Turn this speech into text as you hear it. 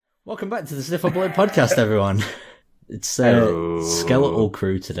Welcome back to the Sniff Up Blood podcast, everyone. It's Skeletal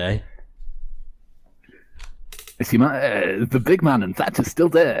Crew today. I see the big man in Thatch is still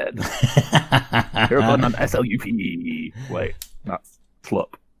dead. Here on SLUP. Wait, that's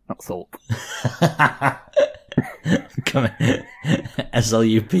Slup, not Sulp. Come on.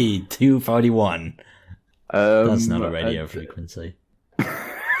 SLUP 241. That's not a radio frequency.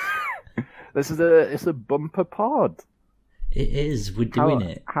 It's a bumper pod. It is. We're doing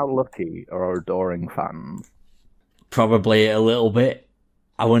it. How lucky are our adoring fans? Probably a little bit.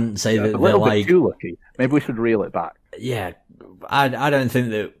 I wouldn't say that a they're little like bit too lucky. Maybe we should reel it back. Yeah, I don't think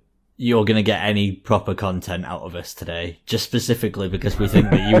that you're going to get any proper content out of us today, just specifically because we think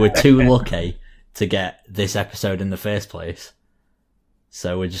that you were too lucky to get this episode in the first place.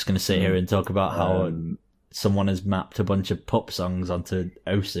 So we're just going to sit here and talk about how someone has mapped a bunch of pop songs onto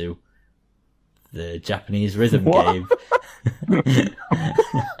Osu, the Japanese rhythm game.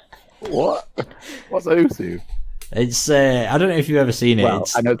 What? What's Osu? It's I don't know if you've ever seen it. Well,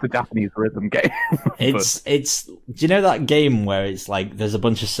 I know it's a Japanese rhythm game. It's do you know that game where it's like there's a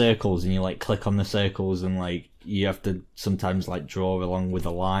bunch of circles and you like click on the circles and like you have to sometimes like draw along with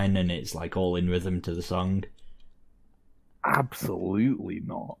a line and it's like all in rhythm to the song? Absolutely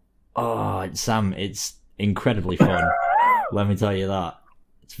not. Oh, Sam, it's incredibly fun. Let me tell you that.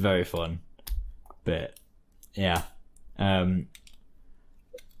 It's very fun. But yeah.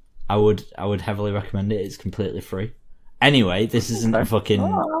 I would heavily recommend it. It's completely free. Anyway, this isn't a fucking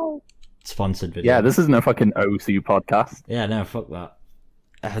sponsored video. Yeah, this isn't a fucking OC podcast. Yeah, no, fuck that.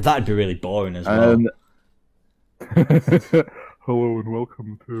 That'd be really boring as well. Hello and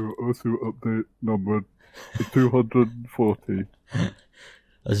welcome to OSU update number 240.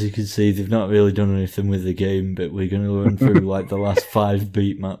 As you can see, they've not really done anything with the game, but we're going to run through like the last 5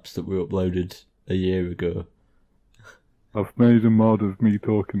 beat maps that were uploaded a year ago. I've made a mod of me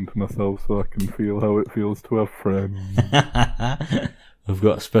talking to myself so I can feel how it feels to have friends. I've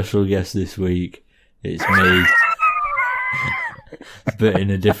got a special guest this week. It's me. But in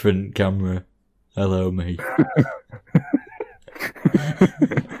a different camera. Hello, me.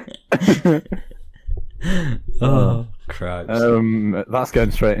 Oh, crap. That's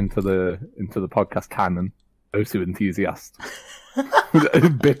going straight into the podcast canon. Osu enthusiast.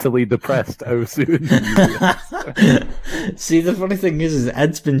 Bitterly depressed Osu enthusiast. See, the funny thing is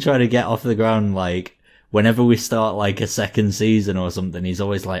Ed's been trying to get off the ground, like, whenever we start, like, a second season or something, he's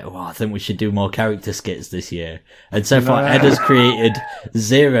always like, oh, I think we should do more character skits this year. And so far, Ed has created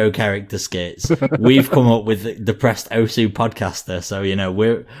 0 character skits. We've come up with the Depressed Osu podcaster, so, you know,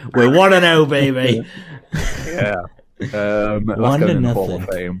 we're 1-0, baby! Yeah. That's 1-0. Hall of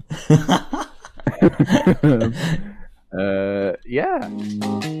Fame. Yeah.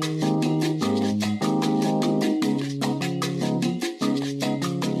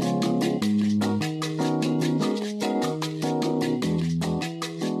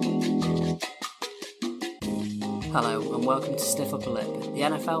 Hello and welcome to Sniff Up a Lip, the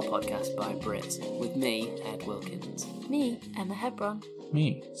NFL podcast by Brits, with me, Ed Wilkins. Me, Emma Hebron.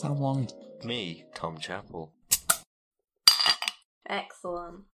 Me, Sam Long. Me, Tom Chappell.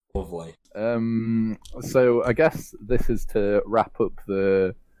 Excellent. Lovely. So I guess this is to wrap up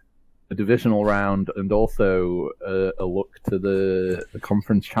the divisional round and also a look to the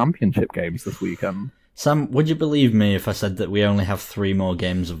conference championship games this weekend. Sam, would you believe me if I said that we only have 3 more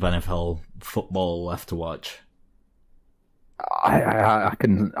games of NFL football left to watch? I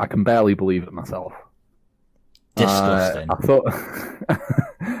can barely believe it myself. Disgusting. I thought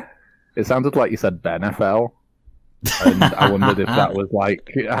it sounded like you said NFL. And I wondered if that was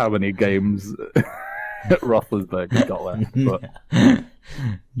like how many games Roethlisberger's got left. But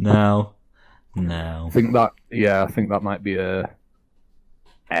No. I think that might be a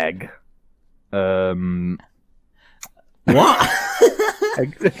egg. What?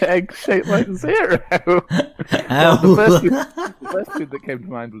 egg shaped like 0. Ow. The first thing that came to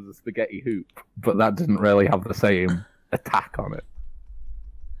mind was a spaghetti hoop, but that didn't really have the same attack on it.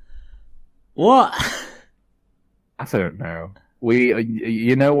 What? I don't know.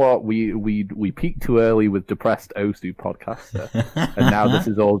 You know what? We peaked too early with Depressed Osu podcaster, and now this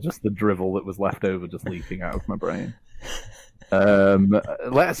is all just the drivel that was left over, just leaking out of my brain.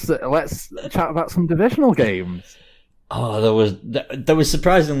 Let's chat about some divisional games. Oh, there was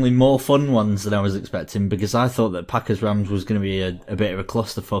surprisingly more fun ones than I was expecting, because I thought that Packers-Rams was going to be a bit of a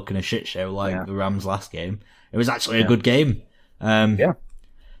clusterfuck and a shit show like the Rams last game. It was actually a good game.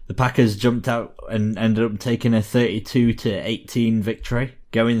 The Packers jumped out and ended up taking a 32-18 victory,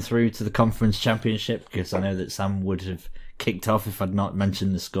 going through to the conference championship, because I know that Sam would have kicked off if I'd not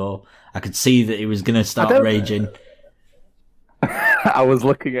mentioned the score. I could see that he was going to start raging. I was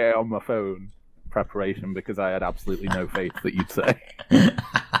looking at it on my phone in preparation because I had absolutely no faith that you'd say.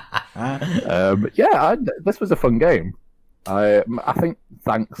 This was a fun game. I think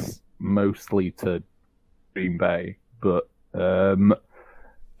thanks mostly to Green Bay, but the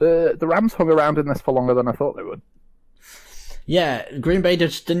Rams hung around in this for longer than I thought they would. Yeah, Green Bay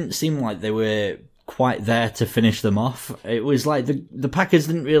just didn't seem like they were quite there to finish them off. It was like the Packers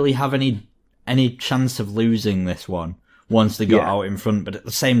didn't really have any chance of losing this one once they got out in front, but at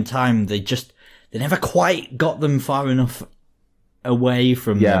the same time they never quite got them far enough away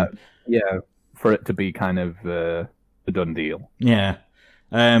from them. Yeah, for it to be kind of a done deal. Yeah.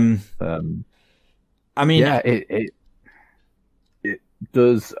 I mean, it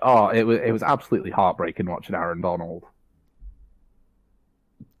does. It was absolutely heartbreaking watching Aaron Donald.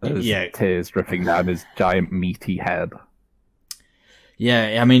 Tears dripping down his giant meaty head.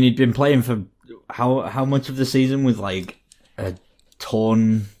 Yeah, I mean, he'd been playing for how much of the season with like a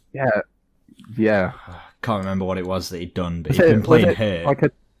torn. Yeah. Can't remember what it was that he'd done, but he'd been playing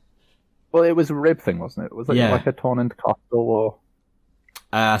hurt. Well, it was a rib thing, wasn't it? Was it like a torn intercostal or?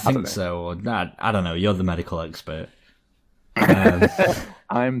 I think so. Or, I don't know. You're the medical expert.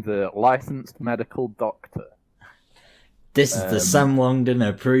 I'm the licensed medical doctor. This is the Sam Longdon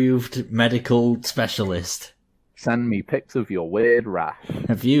approved medical specialist. Send me pics of your weird rash.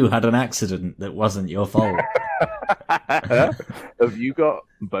 Have you had an accident that wasn't your fault? Have you got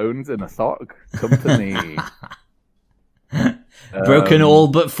bones in a sock? Come to me. Broken all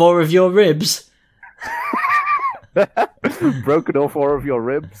but 4 of your ribs. Broken all 4 of your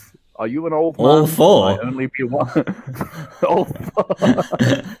ribs? Are you an old man? All 4? Might only be one. All 4.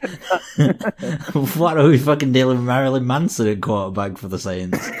 What are we fucking dealing with Marilyn Manson at quarterback for the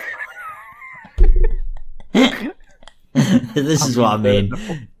Saints? This is what I mean.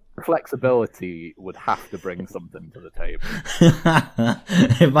 Flexibility would have to bring something to the table.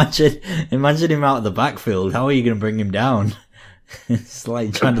 Imagine him out of the backfield. How are you going to bring him down? It's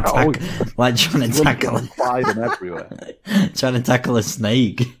like trying to tackle trying to tackle a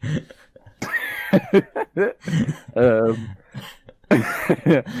snake. It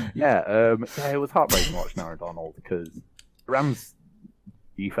was heartbreaking watching Aaron Donald because Rams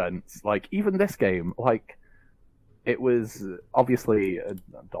defense, like even this game, like it was obviously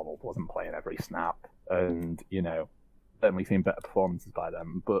Donald wasn't playing every snap, and certainly seen better performances by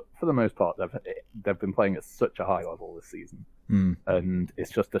them, but for the most part they've been playing at such a high level this season. And it's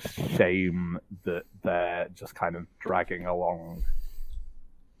just a shame that they're just kind of dragging along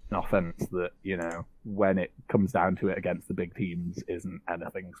an offense that, when it comes down to it against the big teams, isn't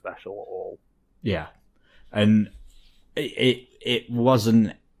anything special at all. Yeah. And it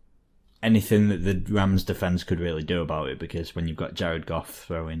wasn't anything that the Rams defense could really do about it, because when you've got Jared Goff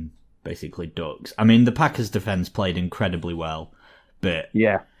throwing basically ducks. I mean, the Packers defense played incredibly well, but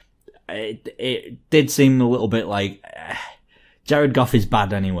it did seem a little bit like Jared Goff is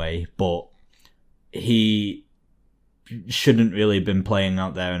bad anyway, but he shouldn't really have been playing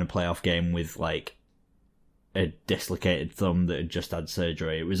out there in a playoff game with like a dislocated thumb that had just had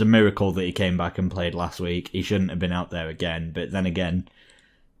surgery. It was a miracle that he came back and played last week. He shouldn't have been out there again, but then again,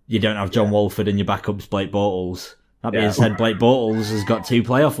 you don't have John Wolford and your backup's Blake Bortles. That being said, Blake Bortles has got 2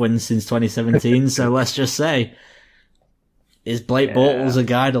 playoff wins since 2017, so let's just say, is Blake Bortles a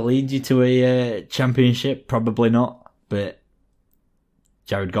guy to lead you to a championship? Probably not, but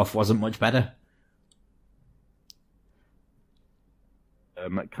Jared Goff wasn't much better.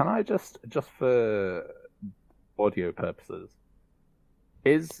 Can I just for audio purposes,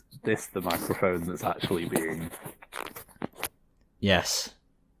 is this the microphone that's actually being... Yes.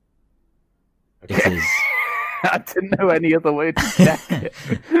 Okay. It is. I didn't know any other way to check it.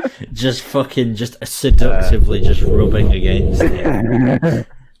 just seductively just rubbing against it.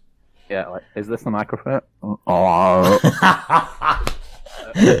 Yeah, like, is this the microphone? Oh.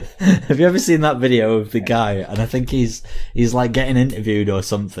 Have you ever seen that video of the guy? And I think he's like getting interviewed or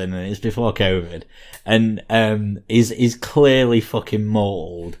something, and it's before COVID, and he's clearly fucking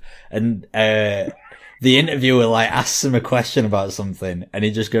mauled, and the interviewer like asks him a question about something, and he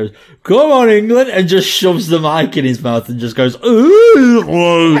just goes, "Come on, England," and just shoves the mic in his mouth and just goes,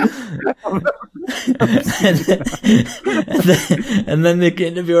 "Ooh." and then the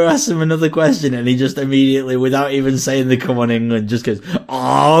interviewer asks him another question, and he just immediately, without even saying the "Come on, England," just goes,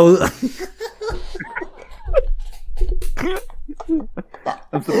 "Oh."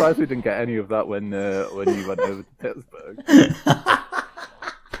 I'm surprised we didn't get any of that when you went over to Pittsburgh.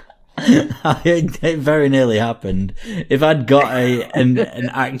 It very nearly happened. If I'd got an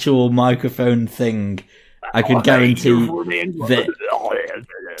actual microphone thing, I could guarantee that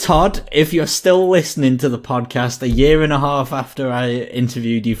Todd, if you're still listening to the podcast a year and a half after I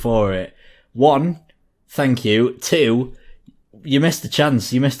interviewed you for it, 1, thank you. 2, you missed a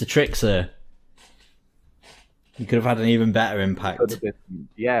chance. You missed a trick, sir. You could have had an even better impact.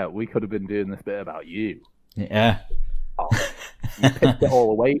 We could have been doing this bit about you. Yeah. Oh, you picked it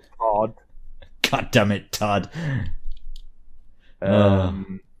all away, Todd. God damn it, Todd.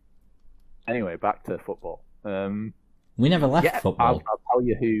 Anyway, back to football. We never left football. I'll tell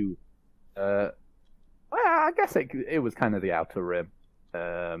you who. Well, I guess it was kind of the outer rim.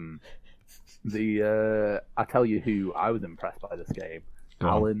 I'll tell you who I was impressed by this game.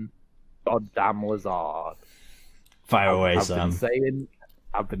 Alan goddamn Lazard. Fire away, Sam.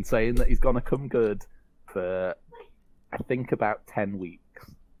 I've been saying that he's gonna come good for I think about 10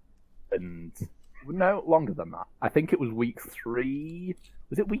 weeks, and no longer than that. I think it was week 3.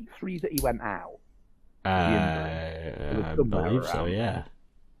 Was it week 3 that he went out? I believe so. Yeah.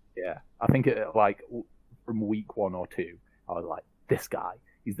 Yeah, I think from week 1 or 2, I was like, this guy,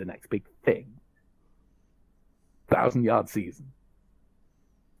 he's the next big thing. 1,000-yard season.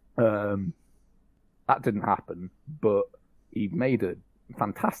 That didn't happen, but he made a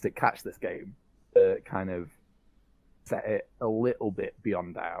fantastic catch this game. Kind of set it a little bit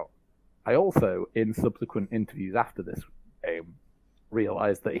beyond doubt. I also, in subsequent interviews after this game,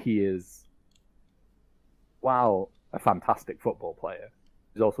 realised that he is, while a fantastic football player,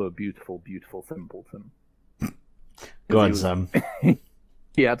 he's also a beautiful, beautiful simpleton. Go on, Sam.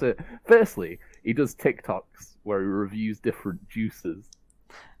 He had to. Firstly, he does TikToks where he reviews different juices.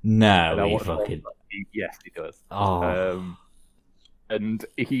 No, he fucking. Yes, he does. Oh. And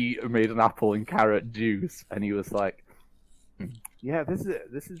he made an apple and carrot juice, and he was like, "Yeah, this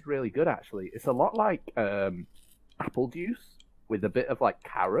is really good. Actually, it's a lot like apple juice with a bit of like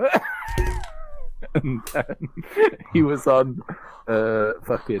carrot." And then he was on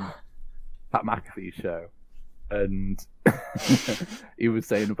fucking Pat McAfee's show, and he was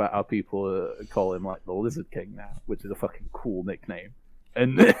saying about how people call him like the Lizard King now, which is a fucking cool nickname.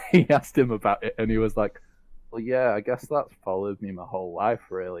 And he asked him about it, and he was like, "Well, yeah, I guess that's followed me my whole life,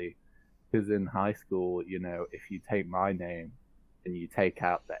 really. Because in high school, you know, if you take my name and you take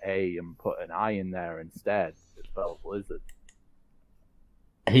out the A and put an I in there instead, it spells lizard."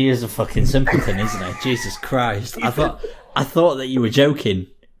 He is a fucking simpleton, isn't he? Jesus Christ! I thought that you were joking.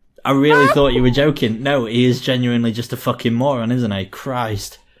 I really thought you were joking. No, he is genuinely just a fucking moron, isn't he?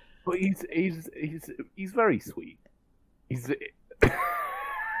 Christ! But he's very sweet.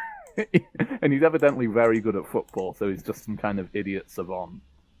 And he's evidently very good at football, so he's just some kind of idiot savant.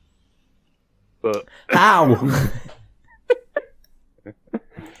 But ow!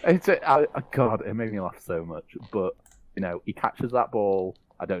 God, it made me laugh so much. But you know, he catches that ball.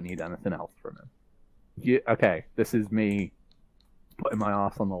 I don't need anything else from him. Okay, this is me putting my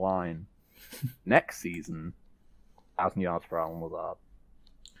arse on the line. Next season, 1,000 yards for Alan Lazard.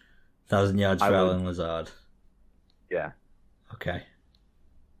 1,000 yards for Alan Lazard. Yeah. Okay.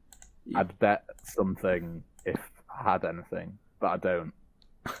 I'd bet something if I had anything, but I don't.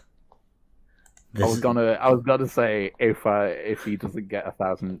 I was gonna say if he doesn't get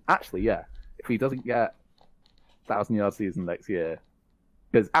 1,000. Actually, yeah, if he doesn't get 1,000-yard season next year,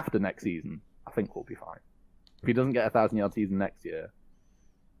 because after next season, I think we'll be fine. If he doesn't get 1,000-yard season next year,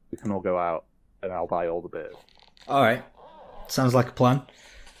 we can all go out and I'll buy all the beers. All right, sounds like a plan.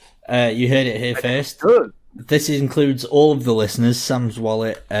 You heard it here first. Good. This includes all of the listeners. Sam's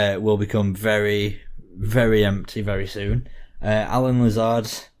wallet will become very, very empty very soon. Alan Lazard,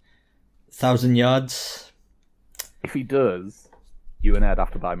 1,000 yards. If he does, you and Ed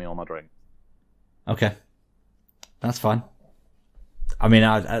have to buy me all my drinks. Okay, that's fine. I mean,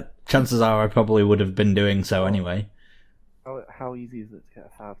 chances are I probably would have been doing so anyway. How easy is it to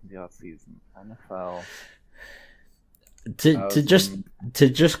get 1,000-yard season? NFL. To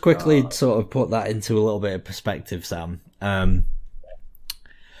just quickly sort of put that into a little bit of perspective, Sam.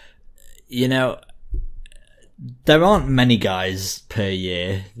 You know, there aren't many guys per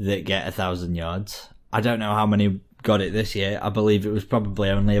year that get 1,000 yards. I don't know how many got it this year. I believe it was probably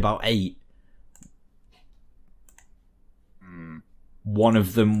only about 8. One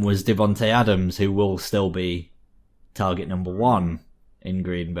of them was Devontae Adams, who will still be target number 1 in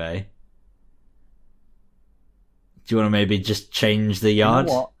Green Bay. Do you want to maybe just change the yard?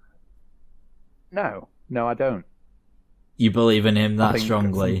 You know what? No, I don't. You believe in him that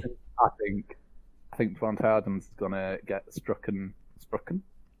strongly? I think Devontae Adams is gonna get stricken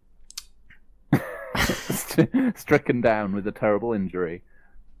down with a terrible injury.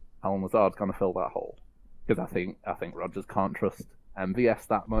 Alan Lazard's gonna fill that hole because I think Rodgers can't trust MVS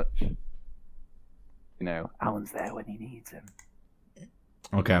that much. You know, Alan's there when he needs him.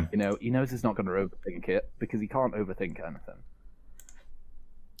 Okay. You know, he knows he's not going to overthink it because he can't overthink anything.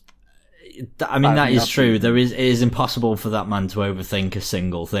 I mean, that is true. It is impossible for that man to overthink a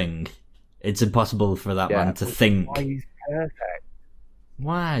single thing. It's impossible for that man to think. Why he's perfect?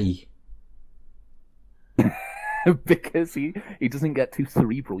 Why? Because he doesn't get too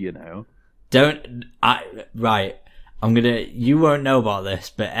cerebral, you know. Right. You won't know about this,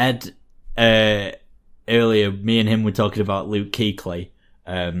 but Ed, earlier, me and him were talking about Luke Kuechly,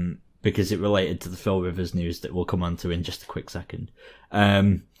 because it related to the Phil Rivers news that we'll come on to in just a quick second.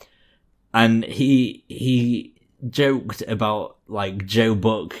 And he joked about, like, Joe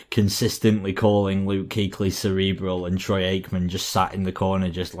Buck consistently calling Luke Kuechly cerebral and Troy Aikman just sat in the corner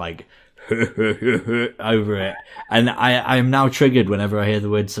just like over it. And I am now triggered whenever I hear the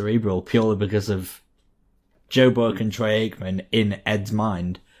word cerebral purely because of Joe Buck and Troy Aikman in Ed's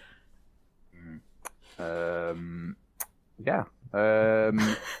mind. Yeah.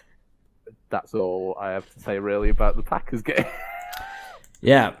 That's all I have to say really about the Packers game.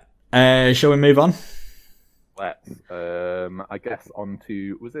 Yeah. Shall we move on? Let's. I guess on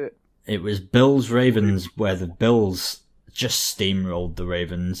to, was it? It was Bills-Ravens, where the Bills just steamrolled the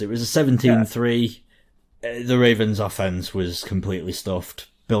Ravens. It was a 17-3. The Ravens' offense was completely stuffed.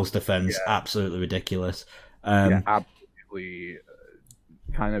 Bills' defense, absolutely ridiculous. Absolutely.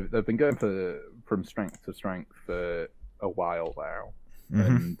 Kind of, they've been going from strength to strength for a while now,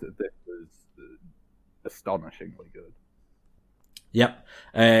 and this was astonishingly good. Yep.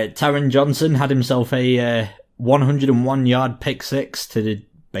 Taron Johnson had himself a 101-yard pick six to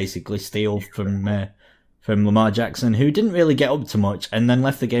basically steal from Lamar Jackson, who didn't really get up to much and then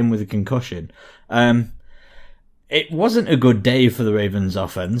left the game with a concussion. It wasn't a good day for the Ravens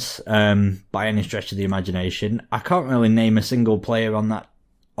offense, by any stretch of the imagination. I can't really name a single player on that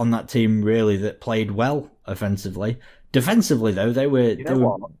team really that played well offensively. Defensively though, they were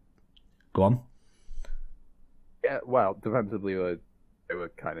Go on. Yeah, well, defensively they were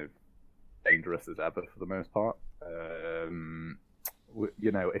kind of dangerous as ever for the most part.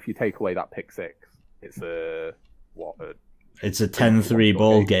 You know, if you take away that pick six, it's a 10-3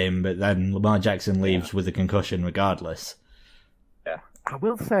 ball game, but then Lamar Jackson leaves with a concussion regardless. Yeah, I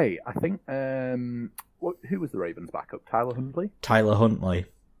will say, I think who was the Ravens' backup? Tyler Huntley.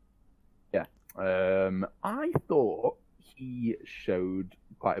 Yeah, I thought he showed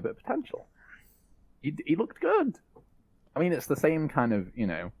quite a bit of potential. He looked good. I mean, it's the same kind of, you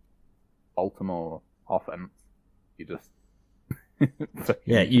know, Baltimore offense. You just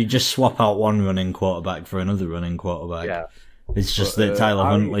you just swap out one running quarterback for another running quarterback. Yeah. It's just that Tyler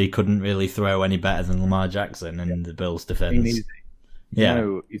Huntley couldn't really throw any better than Lamar Jackson in the Bills' defense. He's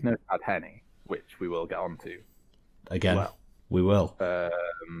no Chad Henne, which we will get onto. Again, we will. But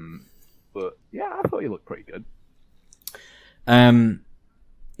yeah, I thought he looked pretty good.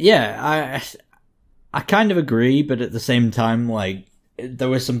 Yeah, I kind of agree, but at the same time, like, there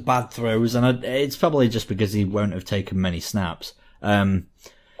were some bad throws, and it's probably just because he won't have taken many snaps.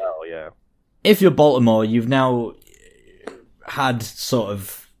 If you're Baltimore, you've now had sort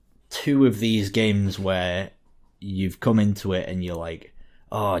of two of these games where you've come into it and you're like,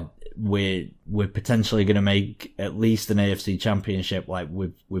 oh, we're potentially going to make at least an AFC championship. Like,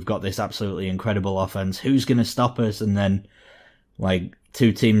 we've got this absolutely incredible offense. Who's going to stop us? And then, like,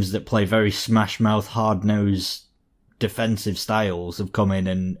 two teams that play very smash mouth, hard nosed defensive styles have come in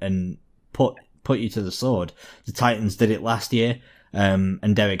and put you to the sword. The Titans did it last year,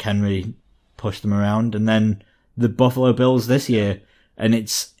 and Derrick Henry pushed them around, and then the Buffalo Bills this year, and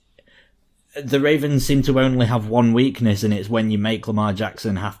the Ravens seem to only have one weakness, and it's when you make Lamar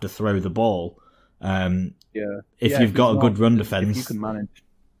Jackson have to throw the ball. If you've got a good run defense,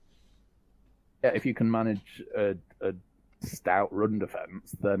 if you can manage a stout run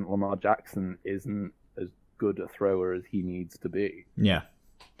defense, then Lamar Jackson isn't as good a thrower as he needs to be. Yeah.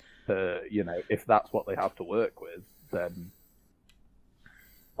 You know, if that's what they have to work with, then,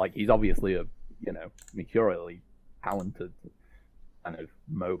 like, he's obviously a, you know, mercurially talented kind of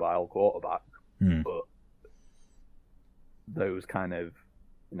mobile quarterback, but those kind of,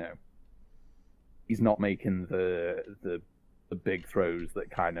 you know, he's not making the big throws that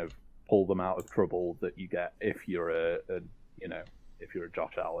kind of pull them out of trouble that you get if you're if you're a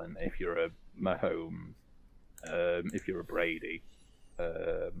Josh Allen, if you're a Mahomes, if you're a Brady.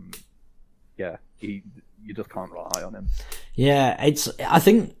 You just can't rely on him. Yeah, I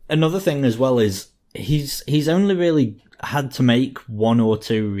think another thing as well is he's only really had to make one or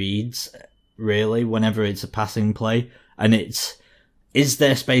two reads, really, whenever it's a passing play, and it's is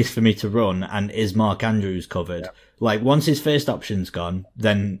there space for me to run, and is Mark Andrews covered? Yeah. Like, once his first option's gone,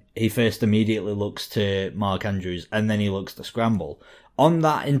 then he first immediately looks to Mark Andrews, and then he looks to scramble. On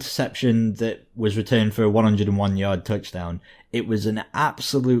that interception that was returned for a 101-yard touchdown, it was an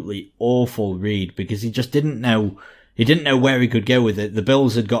absolutely awful read, because he just didn't know where he could go with it. The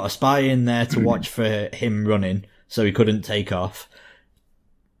Bills had got a spy in there to watch for him running, so he couldn't take off.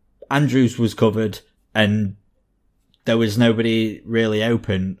 Andrews was covered, and there was nobody really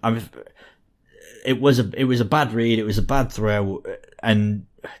open. It was a bad read. It was a bad throw, and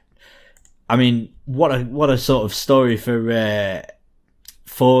I mean, what a sort of story for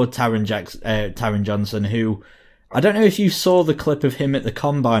Tyron Johnson, who I don't know if you saw the clip of him at the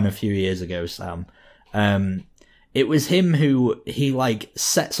Combine a few years ago, Sam. It was him who he like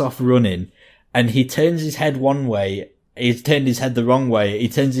sets off running, and he turns his head one way. He's turned his head the wrong way. He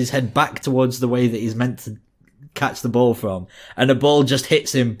turns his head back towards the way that he's meant to catch the ball from, and the ball just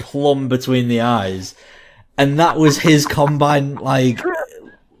hits him plumb between the eyes. And that was his Combine like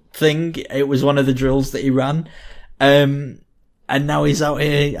thing. It was one of the drills that he ran. And now he's out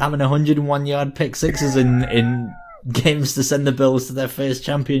here having 101-yard pick sixes in games to send the Bills to their first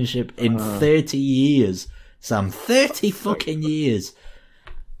championship in 30 years. Sam, 30 fucking years.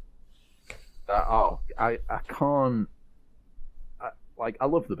 I can't. I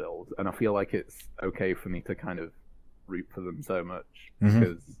love the Bills, and I feel like it's okay for me to kind of root for them so much,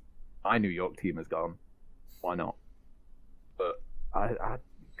 because my New York team is gone. Why not? But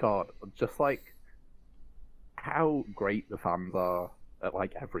God, just like how great the fans are at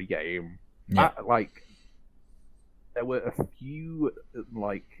like every game. Yeah. There were a few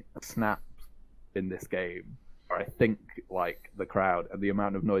like snaps in this game where I think like the crowd and the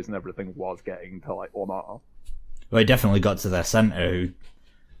amount of noise and everything was getting to like Lamar. Well, he definitely got to their centre, who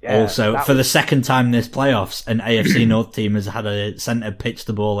also, for the second time this playoffs, an AFC North team has had a centre pitch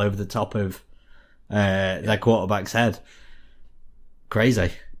the ball over the top of their quarterback's head.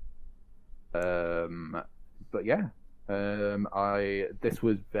 Crazy. But yeah, this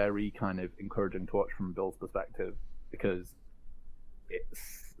was very kind of encouraging to watch from Bill's perspective, because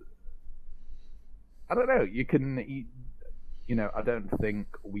it's, I don't know, I don't think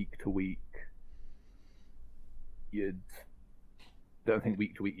week to week you'd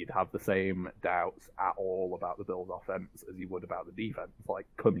have the same doubts at all about the Bills' offense as you would about the defense, like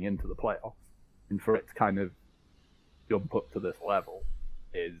coming into the playoffs. And for it to kind of jump up to this level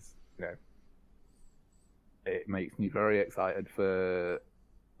is, it makes me very excited for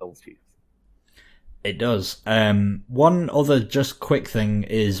Bills Chiefs. It does. One other just quick thing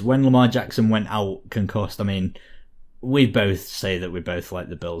is when Lamar Jackson went out concussed, I mean, we both say that we both like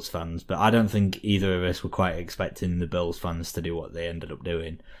the Bills fans, but I don't think either of us were quite expecting the Bills fans to do what they ended up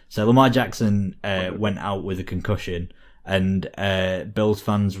doing. So Lamar Jackson went out with a concussion, and Bills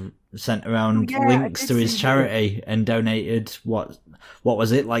fans sent around links to his charity and donated what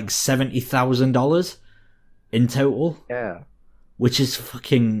was it, like $70,000 in total? Yeah. Which is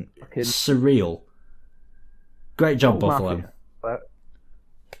fucking surreal. Great job, Buffalo.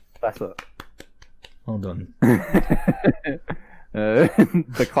 That's it. Well done.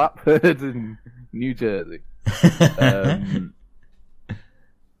 The clap heard in New Jersey. I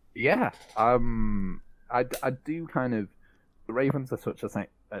do kind of. The Ravens are such an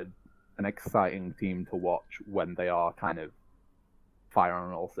exciting team to watch when they are kind of firing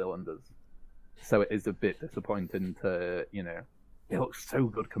on all cylinders. So it is a bit disappointing to, it looks so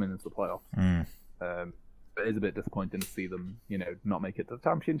good coming into the playoffs. It is a bit disappointing to see them, not make it to the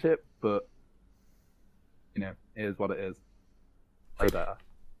championship, but it is what it is. Play better.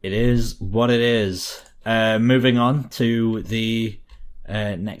 It is what it is. Moving on to the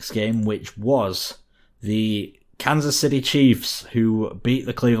next game, which was the Kansas City Chiefs, who beat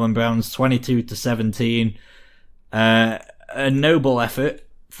the Cleveland Browns 22-17. A noble effort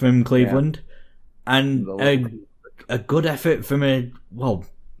from Cleveland, and a good effort from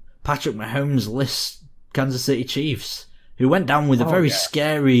Patrick Mahomes' Kansas City Chiefs, who went down with a very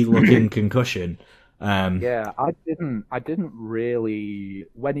scary looking concussion. I didn't really,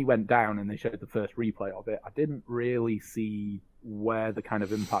 when he went down and they showed the first replay of it, I didn't really see where the kind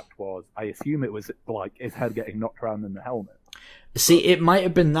of impact was. I assume it was like his head getting knocked around in the helmet. See, it might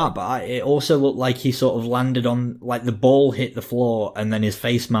have been that, but it also looked like he sort of landed on, like the ball hit the floor and then his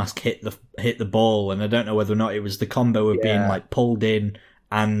face mask hit the ball, and I don't know whether or not it was the combo of being like pulled in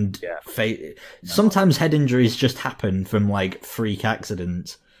and sometimes head injuries just happen from like freak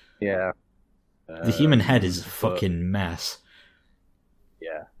accidents. Yeah. The human head is a fucking mess.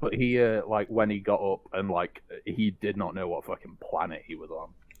 Yeah, but he when he got up and he did not know what fucking planet he was on.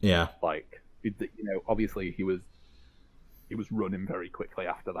 Yeah, obviously he he was running very quickly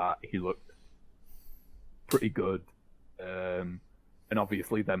after that. He looked pretty good. And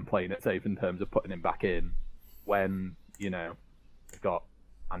obviously then playing it safe in terms of putting him back in when, you've got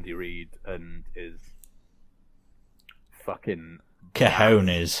Andy Reid and his fucking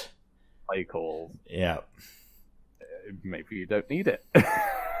cojones play calls. Yeah. Maybe you don't need it.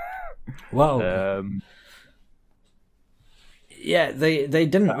 Well, yeah, they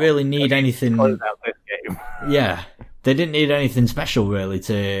didn't really need anything. Close out this game. Yeah, they didn't need anything special really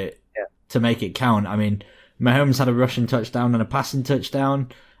to make it count. I mean, Mahomes had a rushing touchdown and a passing touchdown.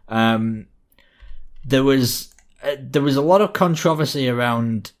 There was a lot of controversy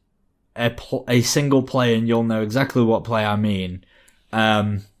around a single play, and you'll know exactly what play I mean.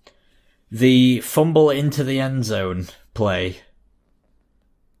 The fumble into the end zone play,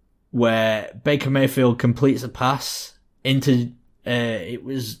 where Baker Mayfield completes a pass into it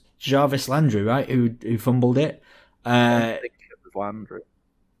was Jarvis Landry, right? Who fumbled it? I think it was Landry.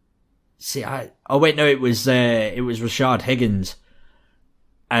 See, it was Rashard Higgins,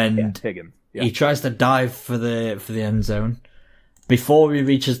 and Higgins. Yeah. He tries to dive for the end zone. Before he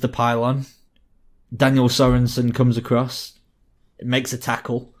reaches the pylon, Daniel Sorensen comes across, makes a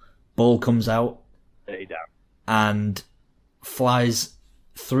tackle, ball comes out, and flies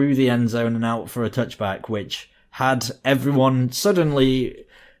through the end zone and out for a touchback, which had everyone suddenly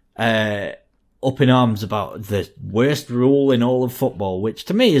up in arms about the worst rule in all of football, which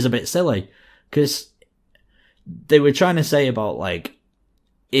to me is a bit silly, because they were trying to say about, like,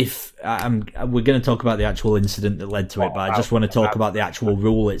 if we're going to talk about the actual incident that led to it, but I just want to talk about the actual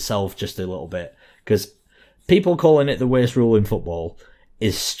rule itself just a little bit, because people calling it the worst rule in football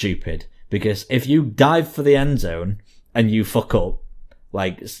is stupid. Because if you dive for the end zone and you fuck up,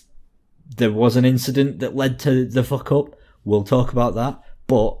 like there was an incident that led to the fuck up, we'll talk about that.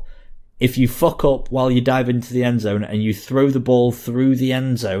 But if you fuck up while you dive into the end zone and you throw the ball through the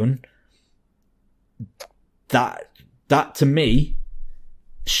end zone, that to me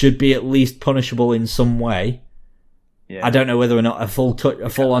should be at least punishable in some way. Yeah. I don't know whether or not a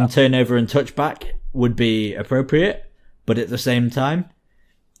full-on turnover and touchback would be appropriate, but at the same time,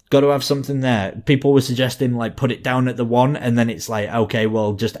 got to have something there. People were suggesting, like, put it down at the 1, and then it's like, okay,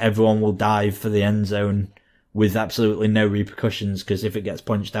 well, just everyone will dive for the end zone with absolutely no repercussions, because if it gets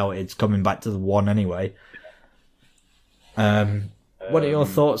punched out, it's coming back to the 1 anyway. What are your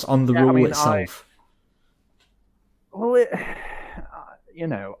thoughts on the rule itself?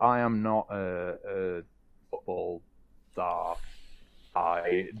 I am not a football star.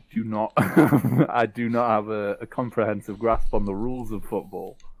 I do not have a comprehensive grasp on the rules of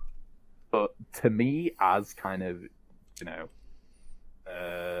football. But to me, as kind of,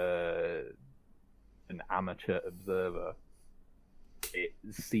 an amateur observer, it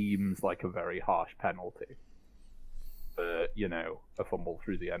seems like a very harsh penalty for, a fumble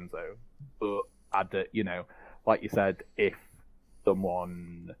through the end zone. But, like you said, if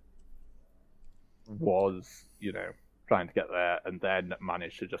someone was, trying to get there and then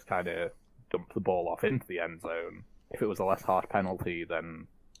managed to just kind of dump the ball off into the end zone, if it was a less harsh penalty, then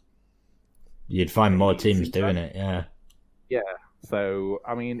you'd find more teams doing it, yeah. Yeah, so,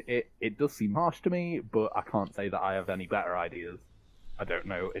 I mean, it does seem harsh to me, but I can't say that I have any better ideas. I don't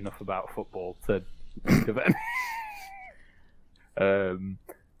know enough about football to think of any.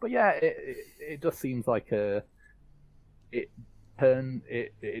 But yeah, it just seems like it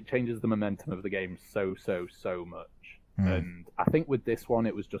changes the momentum of the game so much. And I think with this one,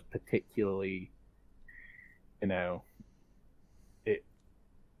 it was just particularly,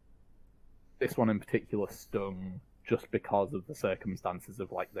 this one in particular stung just because of the circumstances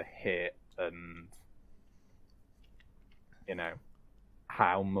of, like, the hit and,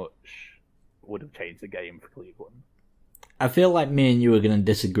 how much would have changed the game for Cleveland. I feel like me and you are going to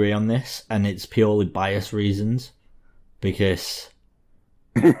disagree on this, and it's purely bias reasons, because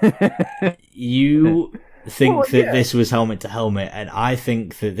you think that this was helmet to helmet, and I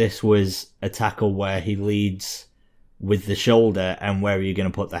think that this was a tackle where he leads with the shoulder, and where are you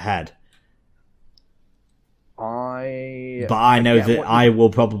going to put the head? But I know that I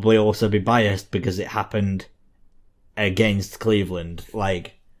will probably also be biased because it happened against Cleveland.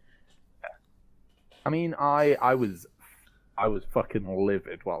 Like, I mean, I was fucking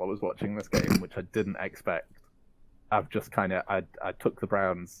livid while I was watching this game, which I didn't expect. I've just kind of I took the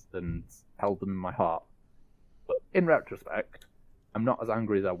Browns and held them in my heart. But in retrospect, I'm not as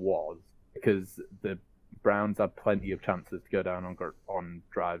angry as I was, because the Browns had plenty of chances to go down on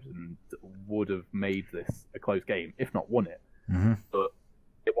drives and would have made this a close game, if not won it. Mm-hmm. But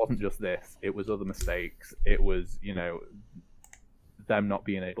it wasn't just this. It was other mistakes. It was, them not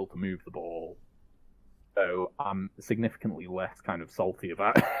being able to move the ball. so I'm significantly less kind of salty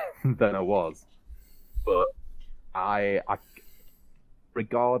about it than I was. But I,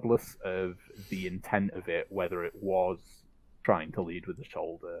 regardless of the intent of it, whether it was trying to lead with the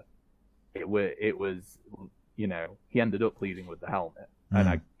shoulder, it was, you know, he ended up leading with the helmet,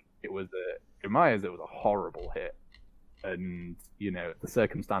 and in my eyes, it was a horrible hit. And, you know, the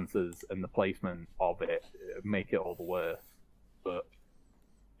circumstances and the placement of it make it all the worse. But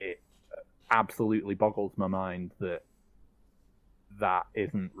it absolutely boggles my mind that that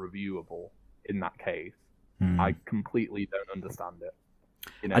isn't reviewable in that case. I completely don't understand it.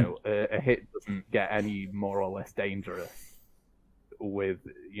 You know, a hit doesn't get any more or less dangerous with,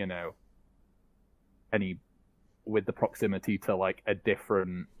 you know, with the proximity to, like, a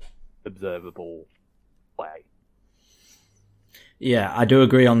different observable play. Yeah, I do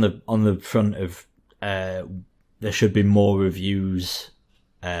agree on the front of there should be more reviews,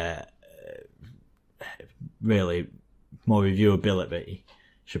 really more reviewability,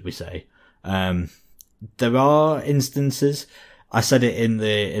 should we say? There are instances. I said it in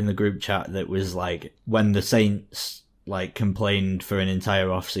the group chat that was like when the Saints like complained for an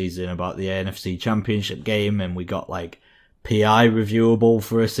entire off season about the NFC Championship game, and we got like PI reviewable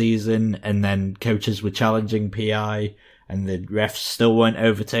for a season, and then coaches were challenging PI. And the refs still weren't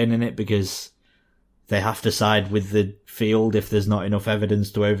overturning it because they have to side with the field if there's not enough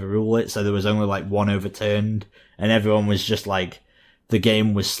evidence to overrule it. So there was only like one overturned, and everyone was just like, the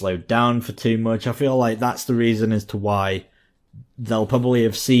game was slowed down for too much. I feel like that's the reason as to why they'll probably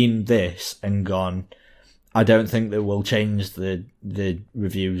have seen this and gone, I don't think that will change the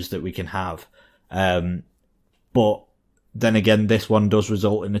reviews that we can have. But then again, this one does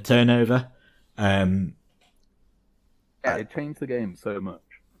result in a turnover. Yeah, it changed the game so much.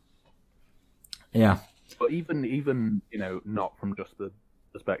 Yeah. But even you know, not from just the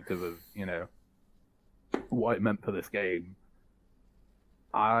perspective of, you know, what it meant for this game.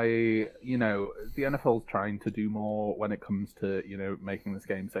 You know, the NFL's trying to do more when it comes to, you know, making this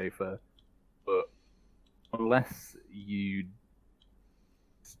game safer. But unless you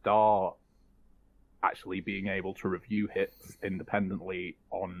start actually being able to review hits independently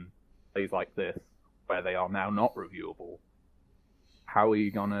on plays like this, where they are now not reviewable, how are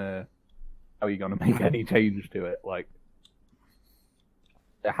you gonna make any change to it? Like,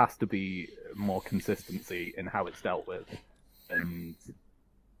 there has to be more consistency in how it's dealt with, and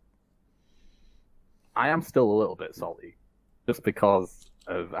I am still a little bit salty just because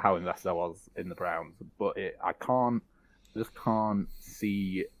of how invested I was in the Browns. But I just can't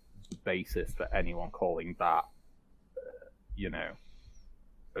see the basis for anyone calling that, you know,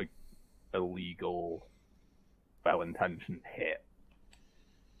 a legal, well-intentioned hit.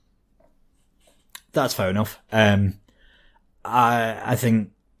 That's fair enough. I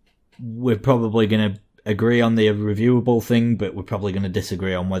think we're probably going to agree on the reviewable thing, but we're probably going to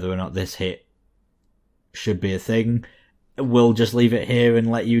disagree on whether or not this hit should be a thing. We'll just leave it here and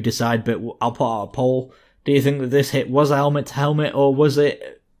let you decide, but I'll put out a poll. Do you think that this hit was a helmet to helmet, or was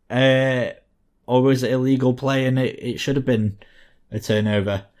it illegal play and it should have been a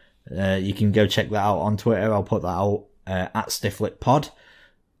turnover? You can go check that out on Twitter. I'll put that out at StiffLipPod,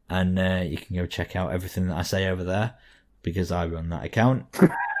 and you can go check out everything that I say over there because I run that account.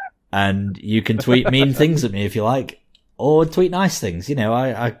 And you can tweet mean things at me if you like, or tweet nice things. You know,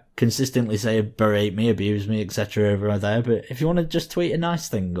 I consistently say berate me, abuse me, etc. over there. But if you want to just tweet a nice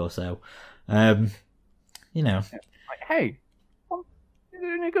thing or so, you know, like, hey, you're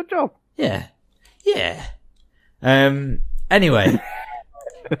doing a good job. Yeah. Anyway.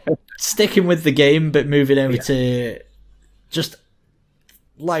 Sticking with the game, but moving over to just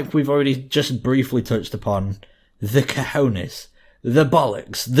like we've already just briefly touched upon, the cojones, the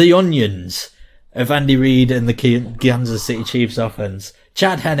bollocks, the onions of Andy Reid and the Kansas City Chiefs offense.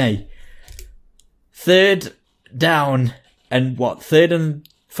 Chad Henne, third down and third and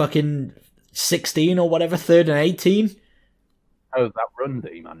fucking 16 or whatever, third and 18? Oh, that run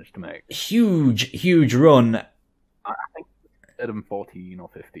that he managed to make. Huge run. I think 14 or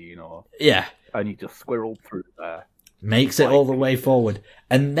 15 or... Yeah. And he just squirreled through there. Makes it all the way forward.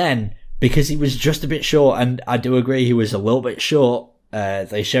 And then, because he was just a bit short, and I do agree he was a little bit short,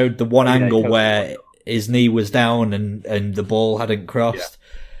 they showed the one angle where his knee was down and the ball hadn't crossed.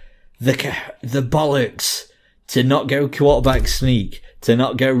 Yeah. The bollocks to not go quarterback sneak, to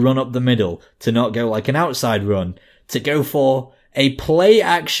not go run up the middle, to not go like an outside run, to go for a play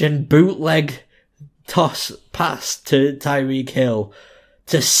action bootleg toss pass to Tyreek Hill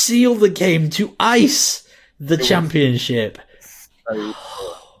to seal the game, to ice the championship.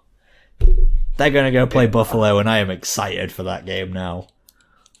 They're going to go play Buffalo, and I am excited for that game now.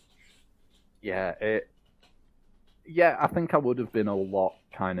 Yeah, Yeah, I think I would have been a lot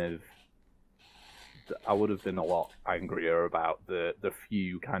angrier about the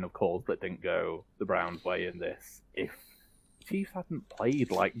few kind of calls that didn't go the Browns' way in this if Chiefs hadn't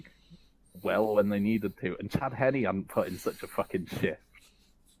played well when they needed to, and Chad Henne hadn't put in such a fucking shift.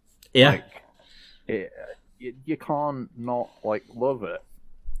 Yeah, you can't not love it.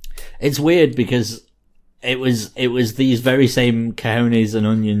 It's weird because it was these very same cojones and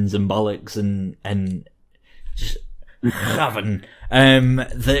onions and bollocks and just having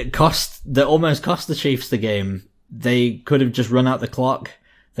that almost cost the Chiefs the game. They could have just run out the clock.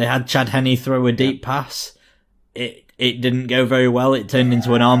 They had Chad Henne throw a deep pass. It didn't go very well. It turned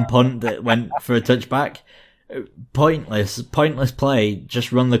into an arm punt that went for a touchback. Pointless play.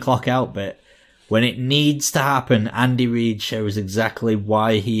 Just run the clock out. But when it needs to happen, Andy Reid shows exactly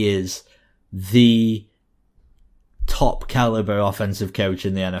why he is the top caliber offensive coach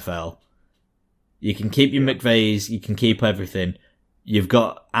in the NFL. You can keep your McVays, you can keep everything. You've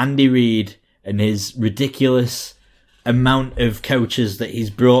got Andy Reid and his ridiculous amount of coaches that he's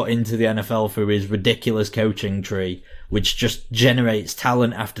brought into the NFL through his ridiculous coaching tree, which just generates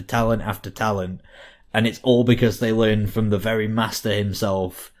talent after talent after talent. And it's all because they learn from the very master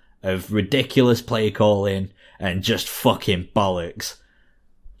himself of ridiculous play calling and just fucking bollocks.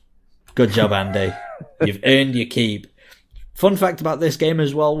 Good job, Andy. You've earned your keep. Fun fact about this game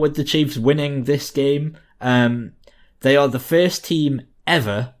as well, with the Chiefs winning this game, they are the first team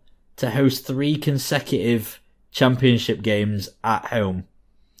ever to host 3 consecutive championship games at home.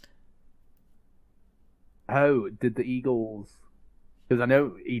 Oh, did the Eagles... Because I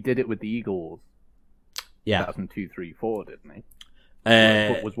know he did it with the Eagles. Yeah. 2002, 3, 4, didn't he?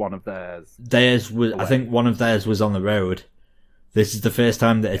 What was one of theirs? I think one of theirs was on the road. This is the first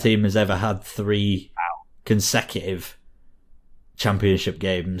time that a team has ever had 3 consecutive championship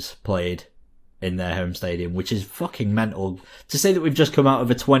games played in their home stadium, which is fucking mental. To say that we've just come out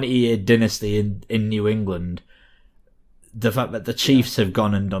of a 20-year dynasty in New England, the fact that the Chiefs have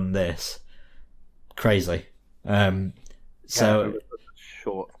gone and done this, crazy. It was a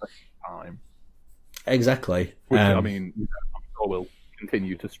short time. Exactly. Which, I mean, I'm sure will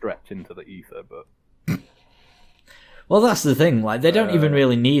continue to stretch into the ether, but... Well, that's the thing. They don't even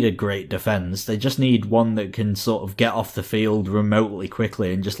really need a great defense. They just need one that can sort of get off the field remotely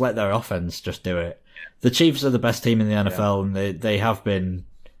quickly and just let their offense just do it. The Chiefs are the best team in the NFL, and they have been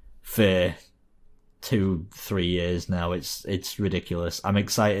for 2-3 years now. It's ridiculous. I'm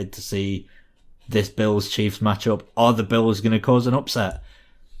excited to see this Bills-Chiefs matchup. Are the Bills going to cause an upset?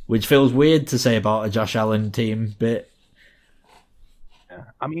 Which feels weird to say about a Josh Allen team, but... Yeah.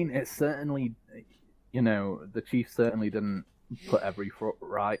 I mean, it's certainly... the Chiefs certainly didn't put every foot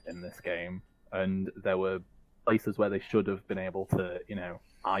right in this game, and there were places where they should have been able to,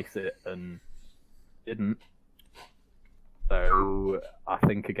 ice it and didn't. So I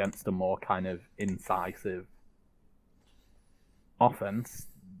think against a more kind of incisive offense,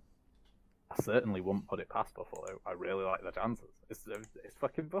 I certainly wouldn't put it past Buffalo. I really like their chances. It's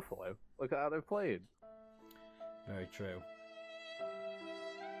fucking Buffalo. Look at how they've played. Very true.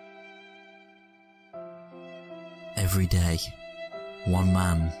 Every day, one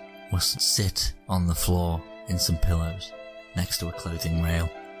man must sit on the floor in some pillows next to a clothing rail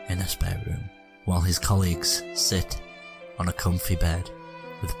in a spare room, while his colleagues sit on a comfy bed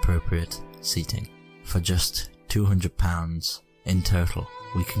with appropriate seating. For just £200 in total,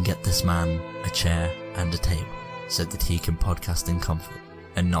 we can get this man a chair and a table so that he can podcast in comfort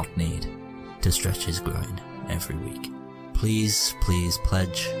and not need to stretch his groin every week. Please, please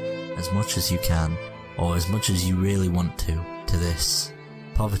pledge as much as you can, or as much as you really want to this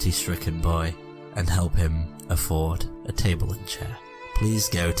poverty-stricken boy and help him afford a table and chair. Please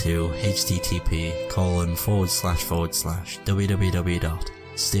go to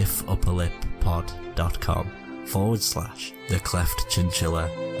http://www.stiffupperlippod.com/the cleft chinchilla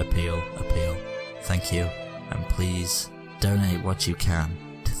appeal. Thank you, and please donate what you can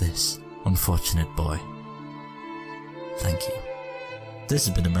to this unfortunate boy. Thank you. This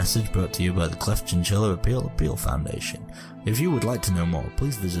has been a message brought to you by the Cleft Chinchilla Appeal Foundation. If you would like to know more,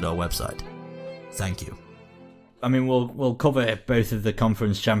 please visit our website. Thank you. I mean, we'll cover both of the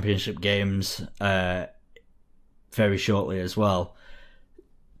conference championship games very shortly as well.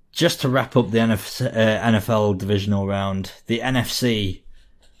 Just to wrap up the NFL divisional round, the NFC,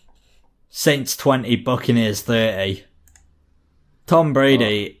 Saints 20, Buccaneers 30. Tom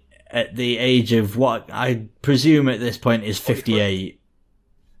Brady, at the age of what I presume at this point is 58,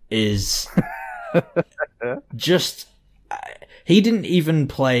 is just... He didn't even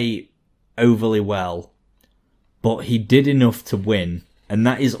play overly well, but he did enough to win, and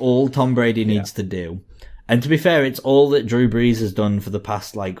that is all Tom Brady needs to do. And to be fair, it's all that Drew Brees has done for the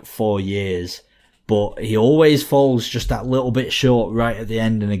past 4 years, but he always falls just that little bit short right at the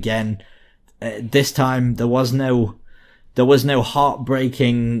end. And again, this time there was no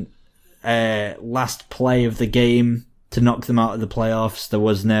heartbreaking last play of the game to knock them out of the playoffs. There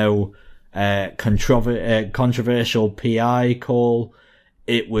was no controversial PI call.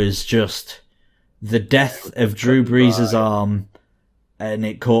 It was just the death of Drew Brees' arm, and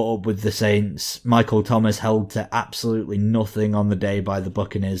it caught up with the Saints. Michael Thomas held to absolutely nothing on the day by the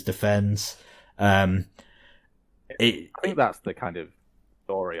Buccaneers defense. I think that's the kind of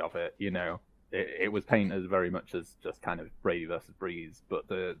story of it, It was painted very much as just kind of Brady versus Brees, but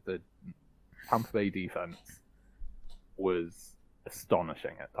the Tampa Bay defense was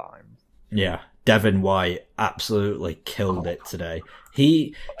astonishing at times. Yeah, Devin White absolutely killed it today.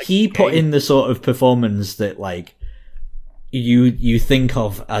 He put in the sort of performance that you think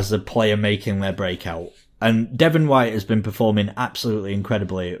of as a player making their breakout. And Devin White has been performing absolutely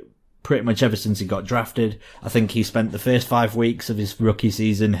incredibly pretty much ever since he got drafted. I think he spent the first 5 weeks of his rookie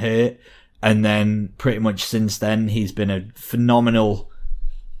season hurt, and then pretty much since then he's been a phenomenal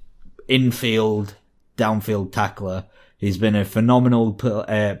infield, downfield tackler. He's been a phenomenal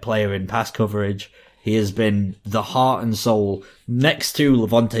player in pass coverage. He has been the heart and soul next to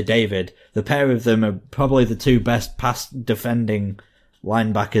Levante David. The pair of them are probably the two best pass defending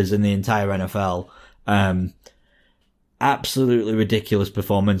linebackers in the entire NFL. Absolutely ridiculous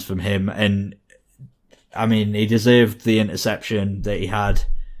performance from him. And I mean, he deserved the interception that he had.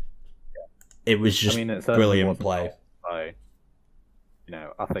 It was just brilliant play. I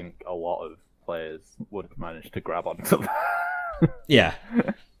think a lot of players would have managed to grab onto that. Yeah.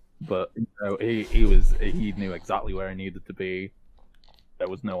 But he knew exactly where he needed to be. There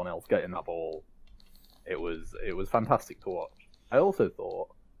was no one else getting that ball. It was fantastic to watch. I also thought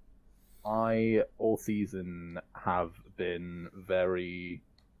I all season have been very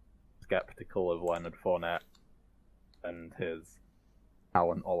skeptical of Leonard Fournette and his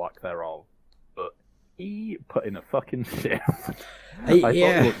talent or lack thereof, but he put in a fucking shift. I thought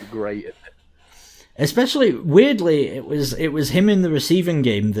it looked great. Especially weirdly, it was him in the receiving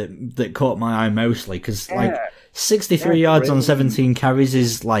game that caught my eye mostly, because 63 yards on 17 carries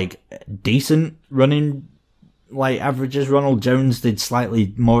is decent running averages. Ronald Jones did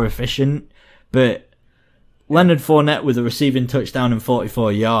slightly more efficient, but Leonard Fournette with a receiving touchdown and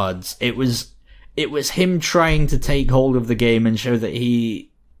 44 yards. It was him trying to take hold of the game and show that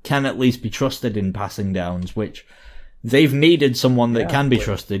he can at least be trusted in passing downs, which they've needed someone that can be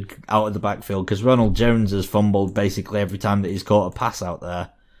trusted out of the backfield, because Ronald Jones has fumbled basically every time that he's caught a pass out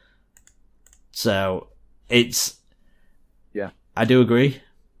there. So I do agree.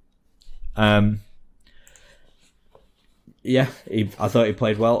 I thought he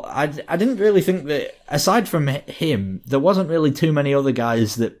played well. I didn't really think that, aside from him, there wasn't really too many other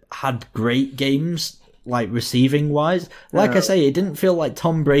guys that had great games, receiving wise. I say, it didn't feel like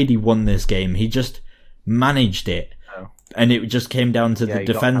Tom Brady won this game. He just managed it. And it just came down to the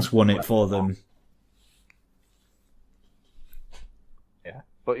defense won it for them. Yeah,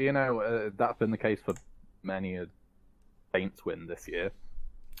 but that's been the case for many a Saints win this year.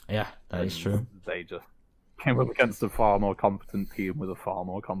 Yeah, that is true. They just came up against a far more competent team with a far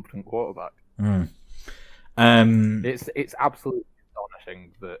more competent quarterback. It's absolutely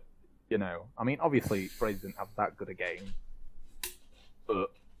astonishing that obviously Brady didn't have that good a game,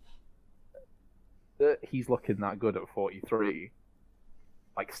 but that he's looking that good at 43,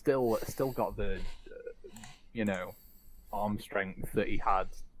 still got the arm strength that he had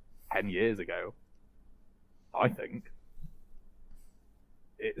 10 years ago. I think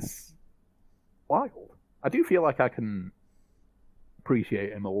it's wild. I do feel like I can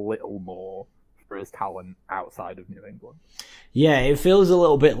appreciate him a little more for his talent outside of New England. Yeah, it feels a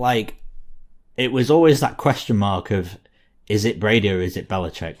little bit like it was always that question mark of, is it Brady or is it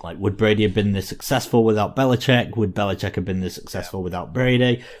Belichick? Would Brady have been this successful without Belichick? Would Belichick have been this successful without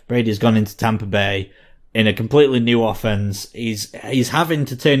Brady? Brady's gone into Tampa Bay in a completely new offense. He's having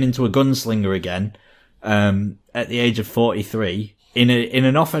to turn into a gunslinger again at the age of 43 in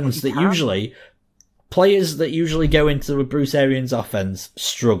an offense that usually players that usually go into a Bruce Arians offense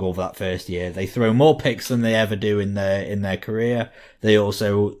struggle that first year. They throw more picks than they ever do in their career. They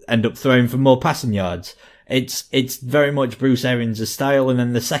also end up throwing for more passing yards. It's very much Bruce Arians' style, and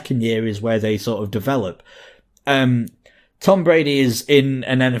then the second year is where they sort of develop. Tom Brady is in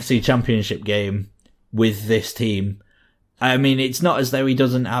an NFC Championship game with this team. I mean, it's not as though he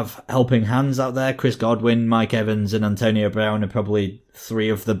doesn't have helping hands out there. Chris Godwin, Mike Evans, and Antonio Brown are probably three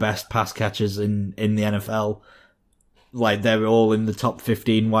of the best pass catchers in the NFL. They're all in the top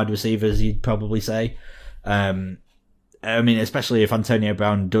 15 wide receivers, you'd probably say. I mean, especially if Antonio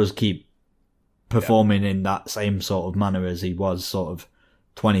Brown does keep performing in that same sort of manner as he was sort of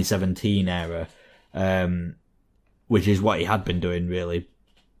 2017 era, which is what he had been doing really,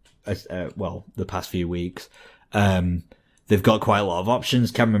 the past few weeks. They've got quite a lot of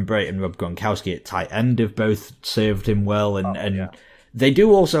options. Cameron Brate and Rob Gronkowski at tight end have both served him well, and they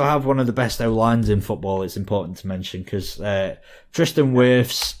do also have one of the best O-lines in football. It's important to mention because Tristan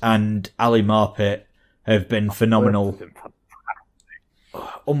Wirfs and Ali Marpet have been phenomenal.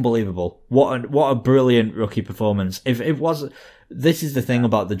 Unbelievable. What a brilliant rookie performance. If it was, this is the thing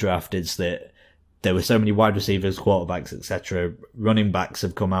about the draft, it's that there were so many wide receivers, quarterbacks, etc. Running backs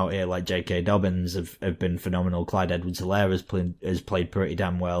have come out here, like J.K. Dobbins have been phenomenal. Clyde Edwards-Helaire has played pretty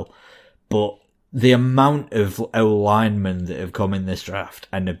damn well. But the amount of O-linemen that have come in this draft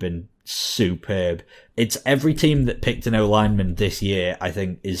and have been superb. It's every team that picked an O-lineman this year, I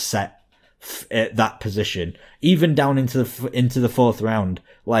think, is set at that position, even down into the fourth round.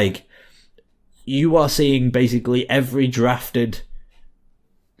 Like, you are seeing basically every drafted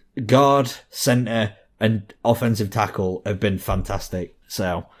guard, center, and offensive tackle have been fantastic.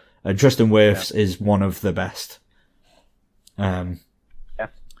 So, Tristan Wirfs is one of the best. I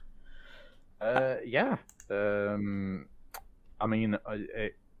mean,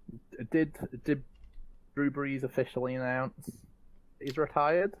 did Drew Brees officially announce he's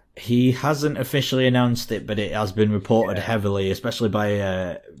retired? He hasn't officially announced it, but it has been reported heavily, especially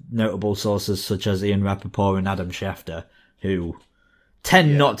by notable sources such as Ian Rappaport and Adam Schefter, who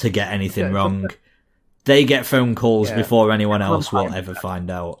tend not to get anything wrong. They get phone calls before anyone else will ever find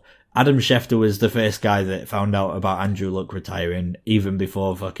out. Adam Schefter was the first guy that found out about Andrew Luck retiring, even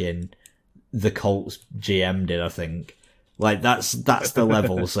before fucking the Colts GM did, I think. Like, that's the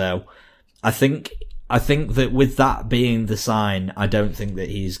level. So I think that with that being the sign, I don't think that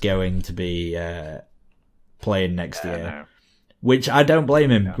he's going to be playing next year. No. Which I don't blame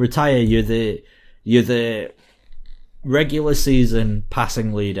him. No. Retire. You're the regular season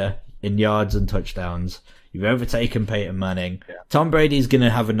passing leader in yards and touchdowns. You've overtaken Peyton Manning. Yeah. Tom Brady's going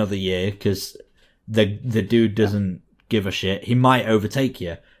to have another year because the dude doesn't give a shit. He might overtake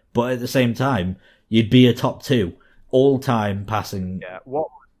you, but at the same time, you'd be a top 2 all-time passing. Yeah. What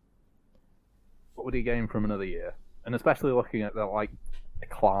would he gain from another year? And especially looking at the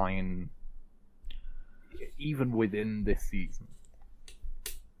decline, even within this season,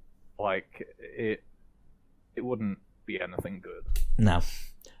 it wouldn't be anything good. No,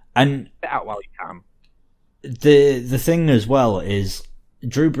 and get out while you can. The thing as well is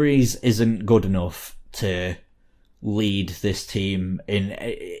Drew Brees isn't good enough to lead this team in.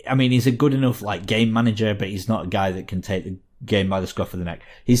 I mean, he's a good enough game manager, but he's not a guy that can take the game by the scruff of the neck.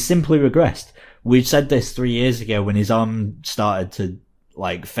 He's simply regressed. We said this 3 years ago when his arm started to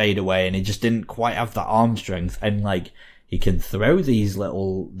fade away, and he just didn't quite have that arm strength. And he can throw these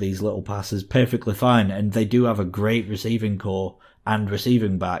little passes perfectly fine, and they do have a great receiving core and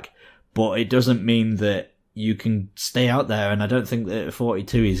receiving back. But it doesn't mean that you can stay out there. And I don't think that at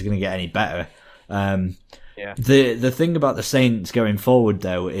 42 he's going to get any better. The thing about the Saints going forward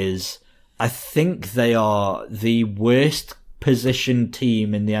though is I think they are the worst positioned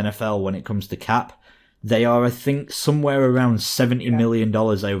team in the NFL when it comes to cap. They are, I think, somewhere around $70 million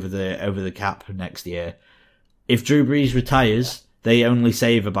over the cap next year. If Drew Brees retires, they only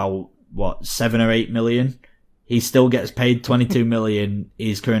save about 7 or 8 million. He still gets paid $22 million.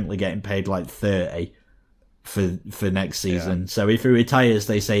 He's currently getting paid $30 for next season. So if he retires,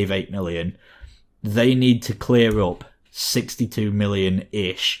 they save $8 million. They need to clear up $62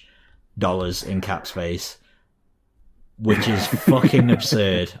 million-ish in cap space, which is fucking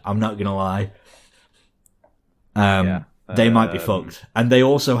absurd. I'm not gonna lie. They might be fucked. And they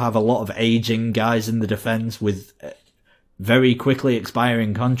also have a lot of aging guys in the defense with very quickly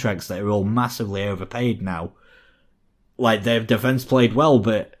expiring contracts that are all massively overpaid now. Their defense played well,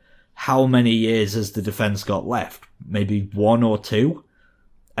 but how many years has the defense got left? Maybe 1 or 2?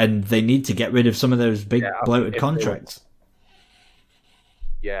 And they need to get rid of some of those big bloated contracts.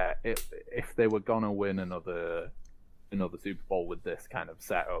 If they were gonna win another Super Bowl with this kind of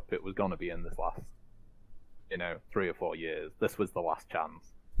setup, it was gonna be in this last 3 or 4 years. This was the last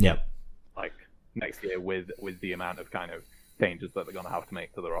chance. Yep. Next year with the amount of kind of changes that they're gonna have to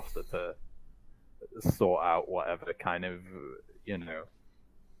make to the roster to sort out whatever kind of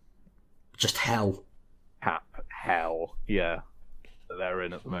just hell that they're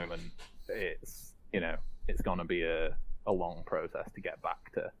in at the moment. It's it's gonna be a long process to get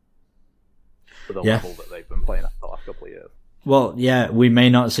back to the level that they've been playing at the last couple of years. Well, we may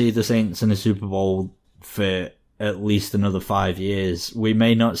not see the Saints in a Super Bowl for at least another 5 years. We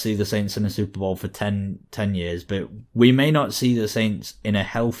may not see the Saints in a Super Bowl for 10 years, but we may not see the Saints in a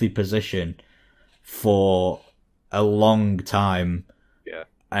healthy position for a long time. Yeah.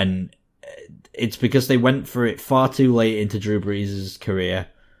 And it's because they went for it far too late into Drew Brees' career.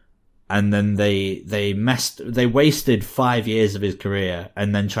 And then they wasted 5 years of his career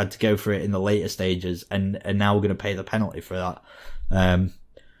and then tried to go for it in the later stages and are now going to pay the penalty for that.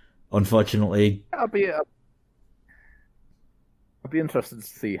 Unfortunately. I'd be interested to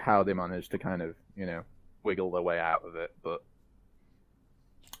see how they managed to kind of, wiggle their way out of it, but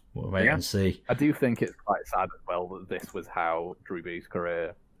we'll wait and see. I do think it's quite sad as well that this was how Drew Brees'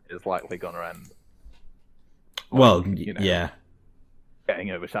 career is likely going to end. Well, yeah.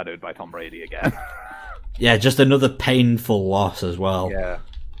 Getting overshadowed by Tom Brady again. Yeah, just another painful loss as well. Yeah.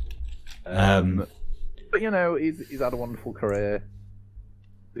 But he's had a wonderful career.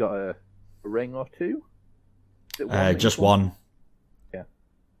 He's got a ring or two. Just one. Yeah.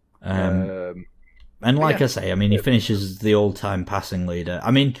 And like I say, I mean, he finishes the all-time passing leader.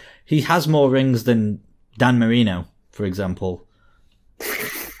 I mean, he has more rings than Dan Marino, for example.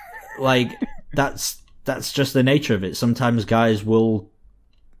 Like, that's just the nature of it. Sometimes guys will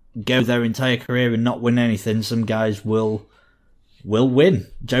go their entire career and not win anything. Some guys will win.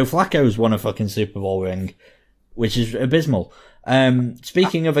 Joe Flacco's won a fucking Super Bowl ring, which is abysmal.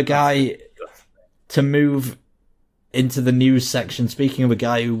 Speaking of a guy to move into the news section, speaking of a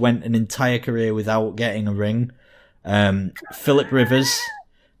guy who went an entire career without getting a ring, Philip Rivers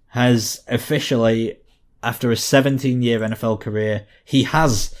has officially, after a 17-year NFL career, he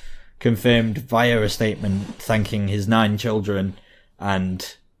has confirmed via a statement thanking his 9 children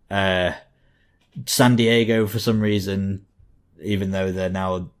and San Diego for some reason, even though they're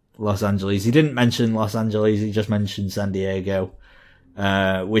now Los Angeles. He didn't mention Los Angeles, he just mentioned San Diego,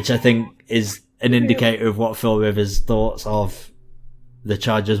 which I think is an indicator of what Phil Rivers' thoughts of the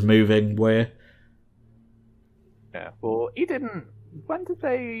Chargers moving were. Yeah, well, he didn't... When did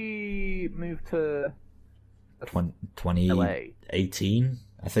they move to... 2018,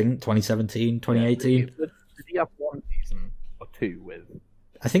 I think. 2017, 2018. Yeah, did he have 1 season or 2 with...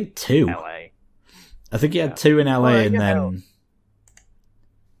 I think 2. LA. I think he had 2 in LA and then...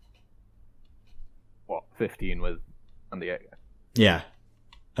 What, 15 with San Diego? Yeah.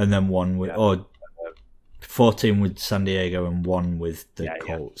 And then 1 with... Or 14 with San Diego and 1 with the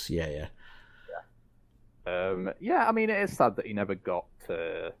Colts. Yeah. Yeah, I mean, it is sad that he never got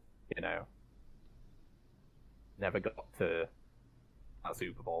to, that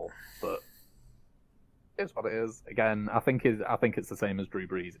Super Bowl, but it's what it is. Again, I think it's the same as Drew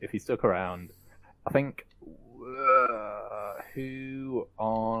Brees. If he stuck around, I think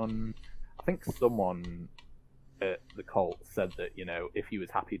someone at the Colts said that, if he was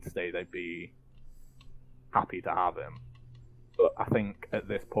happy to stay, they'd be happy to have him. But I think at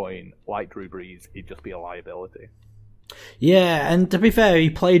this point, like Drew Brees, he'd just be a liability. Yeah, and to be fair, he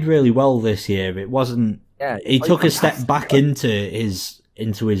played really well this year. It wasn't... Yeah, he took a step back into his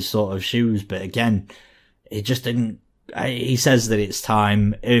sort of shoes, but again, it just didn't... He says that it's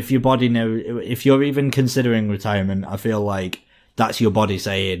time. If your body if you're even considering retirement, I feel like that's your body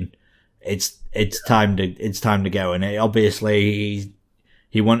saying it's time to go. And obviously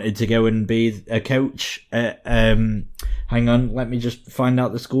he wanted to go and be a coach. Hang on, let me just find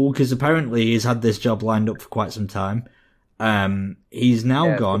out the school, because apparently he's had this job lined up for quite some time. He's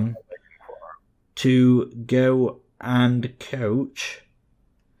now gone to go and coach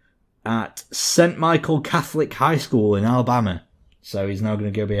at St. Michael Catholic High School in Alabama. So he's now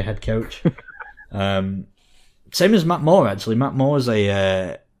going to go be a head coach. Same as Matt Moore, actually. Matt Moore's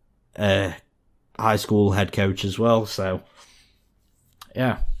a high school head coach as well. So,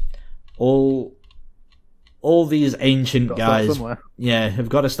 yeah. All these ancient guys, have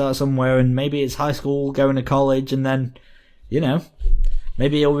got to start somewhere, and maybe it's high school, going to college, and then,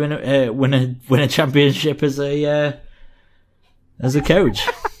 maybe he'll win a championship as a coach.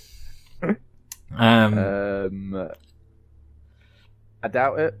 I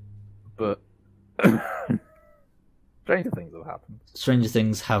doubt it, but stranger things have happened. Stranger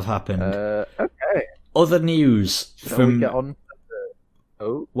things have happened. Okay. Other news Shall we get on?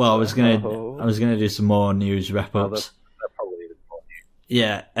 Well, I was gonna do some more news wrap ups.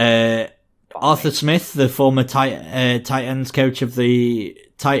 Yeah, Arthur Smith, the former tight ends coach of the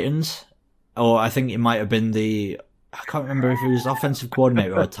Titans, or I think it might have been I can't remember if he was offensive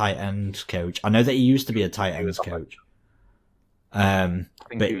coordinator or tight end coach. I know that he used to be a tight ends coach. I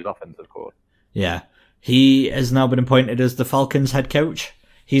think he was offensive coordinator. Yeah, he has now been appointed as the Falcons head coach.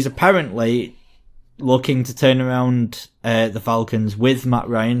 He's apparently looking to turn around the Falcons with Matt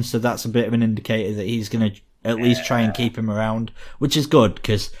Ryan, so that's a bit of an indicator that he's going to at least try and keep him around, which is good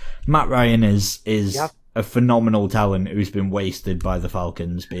because Matt Ryan is a phenomenal talent who's been wasted by the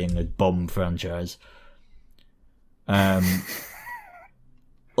Falcons being a bum franchise. Other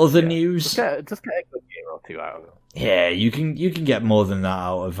news. Just get a good year or two out of him. Yeah, you can get more than that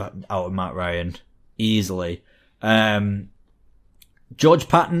out of Matt Ryan easily. George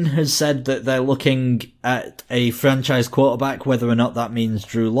Patton has said that they're looking at a franchise quarterback. Whether or not that means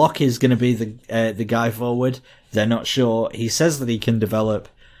Drew Lock is going to be the guy forward, they're not sure. He says that he can develop,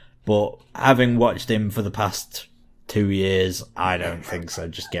 but having watched him for the past 2 years, I don't think so.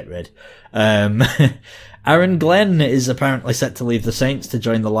 Just get rid. Aaron Glenn is apparently set to leave the Saints to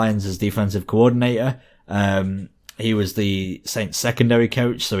join the Lions as defensive coordinator. He was the Saints secondary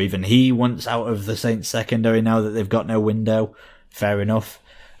coach, so even he wants out of the Saints secondary now that they've got no window. Fair enough.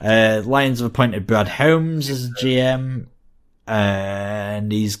 Lions have appointed Brad Holmes as GM,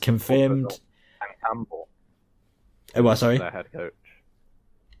 and he's confirmed. And Campbell. Oh, what? Sorry. Their head coach.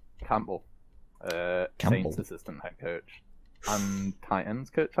 Campbell. Saints assistant head coach. And Titans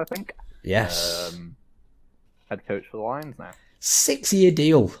coach, I think. Yes. Head coach for the Lions now. 6-year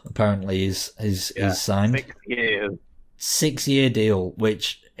deal, apparently, is signed. 6 years. 6-year deal,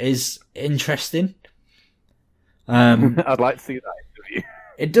 which is interesting. I'd like to see that interview.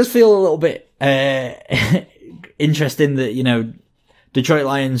 It does feel a little bit interesting that, Detroit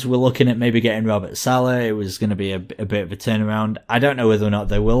Lions were looking at maybe getting Robert Saleh. It was going to be a bit of a turnaround. I don't know whether or not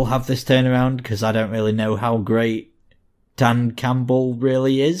they will have this turnaround because I don't really know how great Dan Campbell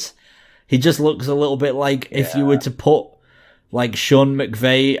really is. He just looks a little bit like if you were to put like Sean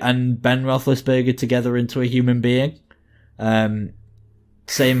McVay and Ben Roethlisberger together into a human being.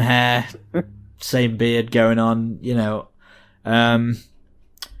 Same hair, same beard going on, And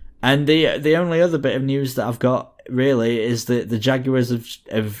the only other bit of news that I've got really is that the Jaguars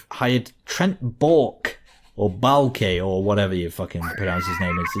have hired Trent Baalke or Balke or whatever you fucking pronounce his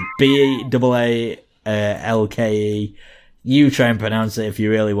name. It's Baalke. You try and pronounce it if you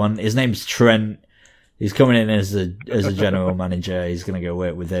really want. His name's Trent. He's coming in as a general manager. He's going to go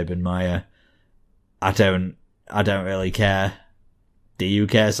work with Urban Meyer. I don't really care. Do you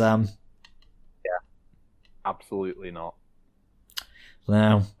care, Sam? Yeah, absolutely not.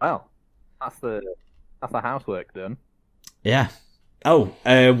 No. Well, that's the housework done. Yeah. Oh,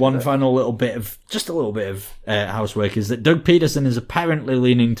 one final little bit of housework is that Doug Peterson is apparently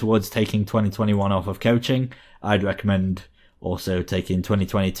leaning towards taking 2021 off of coaching. I'd recommend also taking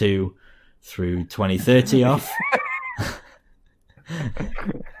 2022 through 2030 off.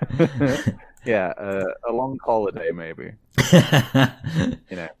 Yeah, a long holiday maybe.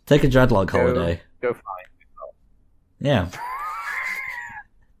 Take a dreadlock holiday. Go find yourself. Yeah.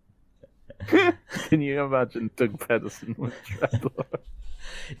 Can you imagine Doug Peterson with dreadlock?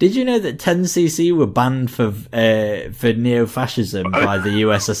 Did you know that 10cc were banned for neo-fascism by the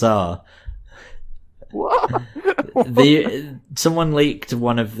USSR? What? Someone leaked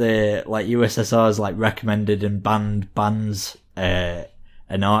one of the USSR's recommended and banned bands and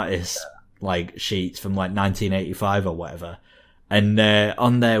artists sheets from 1985 or whatever, and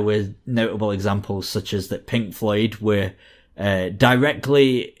on there were notable examples such as that Pink Floyd were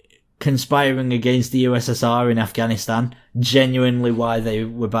directly conspiring against the USSR in Afghanistan, genuinely why they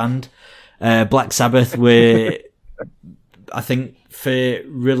were banned. Black Sabbath were, I think, for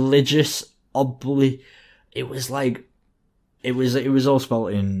religious it was all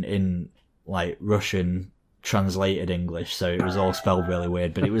spelled in Russian translated English, so it was all spelled really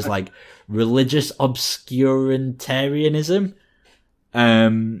weird, but it was religious obscurantianism.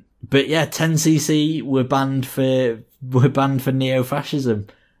 But yeah, 10cc were banned for neo-fascism.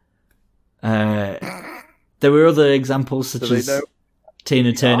 There were other examples such as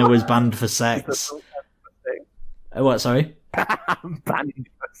Tina Turner was banned for sex. What, sorry? Banned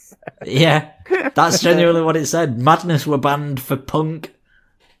for sex. Yeah, that's genuinely what it said. Madness were banned for punk.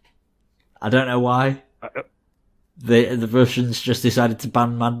 I don't know why. The Russians just decided to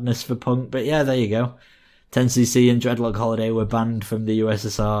ban Madness for punk, but yeah, there you go. 10cc and Dreadlock Holiday were banned from the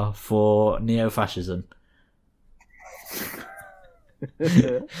USSR for neo-fascism.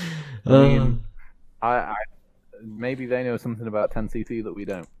 I maybe they know something about 10cc that we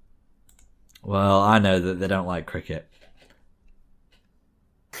don't. Well, I know that they don't like cricket.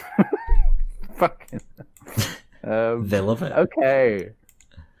 Fucking. They love it. Okay.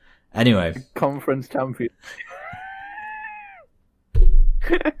 Anyway. Conference champion.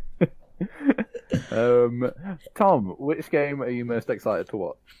 Tom, which game are you most excited to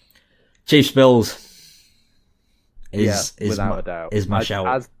watch? Chiefs Bills. Without a doubt. Is my shout.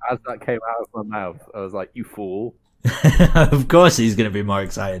 As that came out of my mouth, I was like, you fool. Of course he's going to be more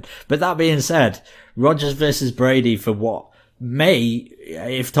excited. But that being said, Rodgers versus Brady for what may,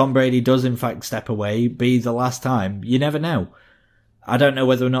 if Tom Brady does in fact step away, be the last time. You never know. I don't know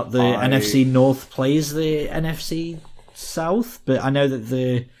whether or not the NFC North plays the NFC South, but I know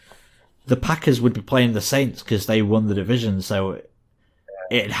that the Packers would be playing the Saints because they won the division, so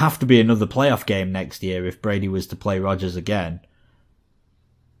it'd have to be another playoff game next year if Brady was to play Rodgers again.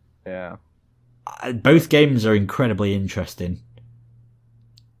 Yeah. Both games are incredibly interesting.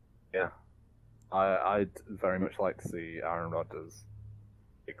 Yeah. I'd very much like to see Aaron Rodgers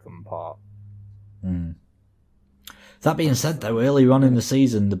pick them apart. Mm. That being said, though, earlier on in the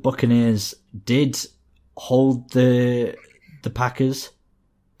season, the Buccaneers did hold the Packers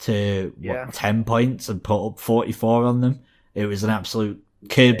to 10 points and put up 44 on them. It was an absolute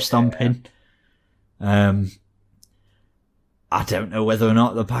curb stomping. I don't know whether or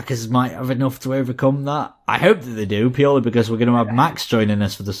not the Packers might have enough to overcome that. I hope that they do, purely because we're going to have Max joining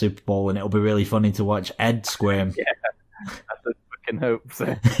us for the Super Bowl, and it'll be really funny to watch Ed squirm. Yeah, I fucking hope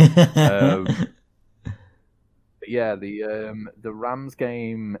so. Yeah, the Rams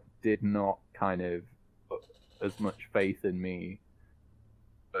game did not kind of put as much faith in me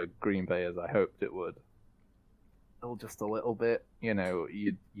for Green Bay as I hoped it would. Still just a little bit. You know,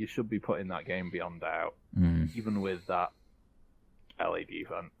 you should be putting that game beyond doubt, even with that LA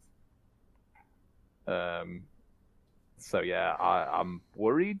defense. So yeah, I'm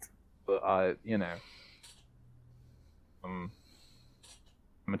worried, but I'm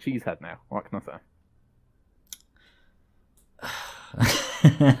a cheesehead now. What can I say?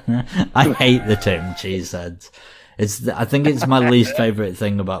 I hate the term cheeseheads. I think it's my least favourite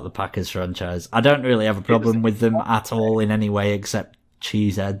thing about the Packers franchise. I don't really have a problem with them at all in any way except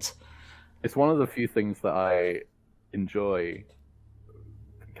cheeseheads. It's one of the few things that I enjoy.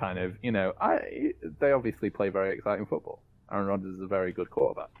 Kind of, they obviously play very exciting football. Aaron Rodgers is a very good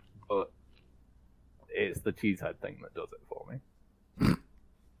quarterback, but it's the cheesehead thing that does it for me.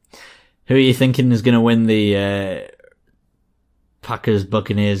 Who are you thinking is going to win the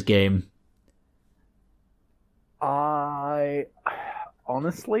Packers-Buccaneers game? I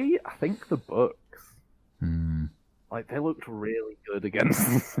think the Bucks. Like, they looked really good against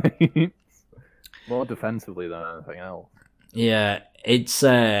the Saints. More defensively than anything else. Yeah, it's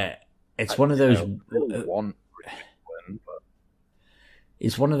one of those.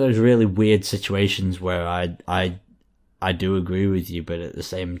 It's one of those really weird situations where I do agree with you, but at the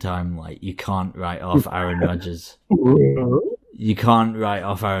same time, like, you can't write off Aaron Rodgers. You can't write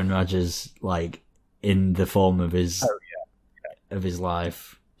off Aaron Rodgers like in the form of his of his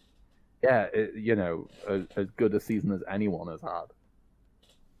life. Yeah, as good a season as anyone has had.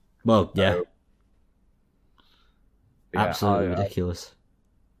 Well, yeah. Absolutely ridiculous.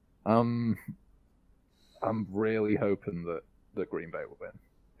 I'm really hoping that Green Bay will win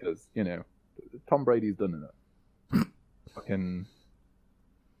because Tom Brady's done it. I can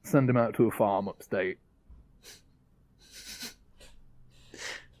send him out to a farm upstate.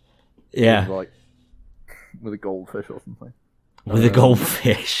 Yeah, with a goldfish or something. With a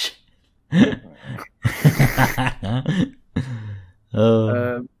goldfish.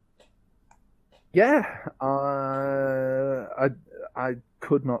 Yeah, I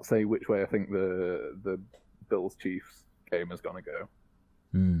could not say which way I think the Bills Chiefs game is gonna go.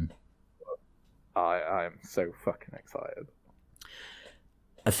 I am so fucking excited.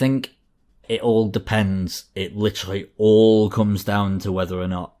 I think it all depends. It literally all comes down to whether or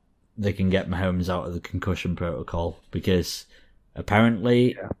not they can get Mahomes out of the concussion protocol, because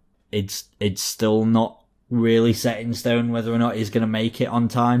apparently it's still not really set in stone whether or not he's going to make it on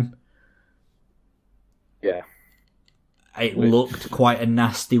time. Yeah. It looked quite a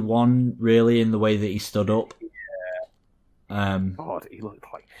nasty one, really, in the way that he stood up. Yeah. God, he looked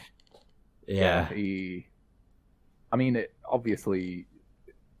like... Yeah. I mean, obviously,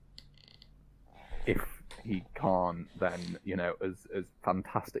 if he can't, then, as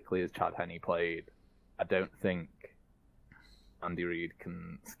fantastically as Chad Henne played, I don't think Andy Reid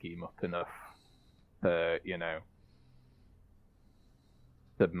can scheme up enough to,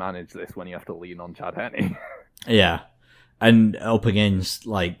 to manage this when you have to lean on Chad Henne. Yeah. And up against,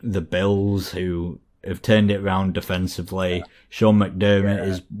 the Bills, who have turned it around defensively. Sean McDermott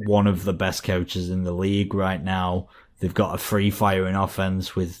is one of the best coaches in the league right now. They've got a free-firing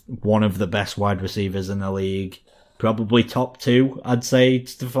offense with one of the best wide receivers in the league. Probably top 2, I'd say,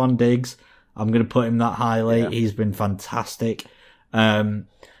 Stephon Diggs. I'm going to put him that highly. Yeah. He's been fantastic. I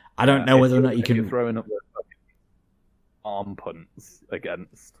don't know whether or not you can... You're throwing up the arm punts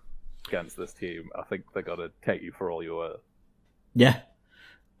against this team. I think they got to take you for all you were. Yeah.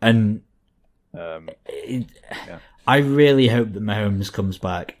 And I really hope that Mahomes comes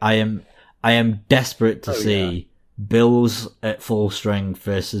back. I am desperate to see Bills at full strength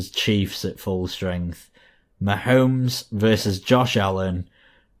versus Chiefs at full strength. Mahomes versus Josh Allen.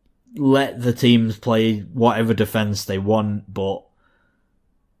 Let the teams play whatever defense they want, but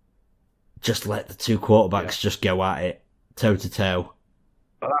just let the two quarterbacks just go at it, toe to toe.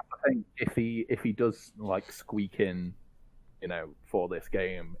 But that's the thing. If he does like squeak in, for this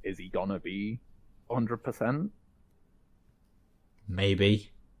game, is he gonna be 100%?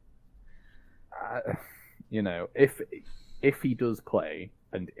 Maybe. If he does play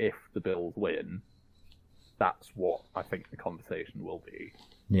and if the Bills win, that's what I think the conversation will be.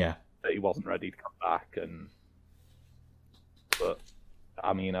 Yeah. That he wasn't ready to come back, but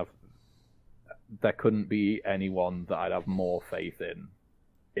I mean, there couldn't be anyone that I'd have more faith in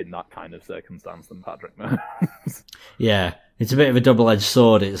that kind of circumstance than Patrick Mahomes. Yeah, it's a bit of a double-edged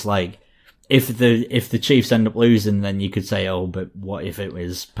sword. It's like if the Chiefs end up losing, then you could say, oh, but what if it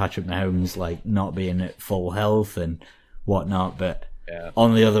was Patrick Mahomes like not being at full health and whatnot? But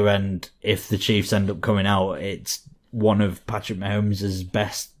on the other end, if the Chiefs end up coming out, it's one of Patrick Mahomes'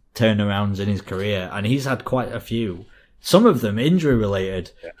 best turnarounds in his career, and he's had quite a few. Some of them injury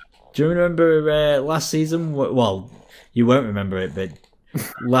related. Yeah. Do you remember last season? Well, you won't remember it, but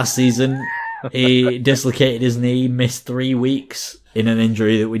last season he dislocated his knee, missed 3 weeks in an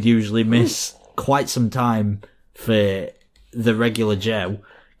injury that would usually miss quite some time for the regular Joe.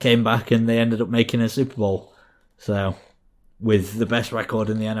 Came back and they ended up making a Super Bowl. So, with the best record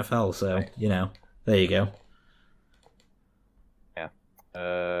in the NFL. So, there you go. Yeah.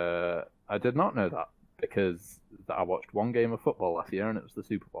 I did not know that because I watched one game of football last year and it was the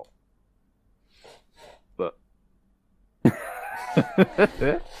Super Bowl. But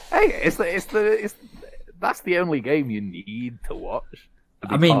hey, that's the only game you need to watch.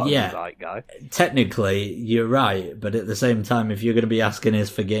 I mean, technically you're right, but at the same time, if you're going to be asking us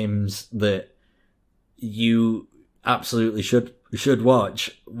for games that you absolutely should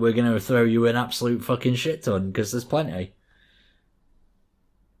watch, we're going to throw you an absolute fucking shit ton because there's plenty.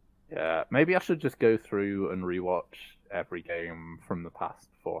 Yeah, maybe I should just go through and rewatch every game from the past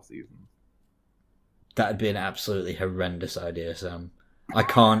 4 seasons. That'd be an absolutely horrendous idea, Sam. I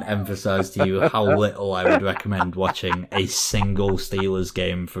can't emphasize to you how little I would recommend watching a single Steelers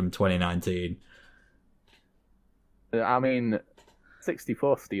game from 2019. I mean,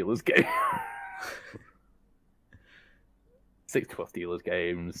 64 Steelers games. 64 Steelers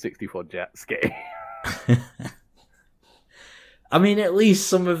games, 64 Jets games. I mean, at least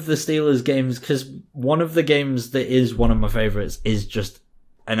some of the Steelers games, because one of the games that is one of my favourites is just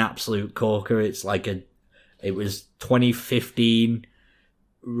an absolute corker. It's like it was 2015.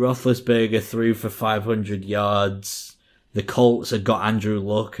 Roethlisberger threw for 500 yards. The Colts had got Andrew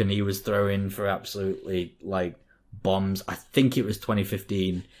Luck and he was throwing for absolutely like bombs. I think it was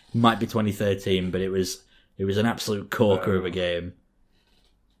 2015. It might be 2013, but it was an absolute corker of a game.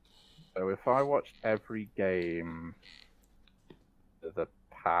 So if I watched every game the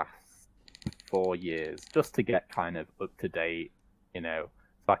past 4 years just to get kind of up to date, so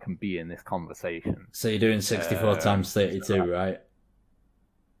I can be in this conversation. So you're doing 64 times 32, right?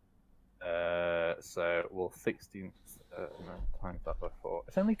 16 times that by 4.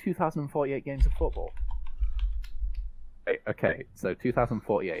 It's only 2,048 games of football. Okay, so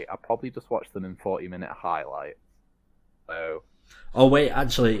 2,048. I probably just watched them in 40-minute highlights. So. Oh wait,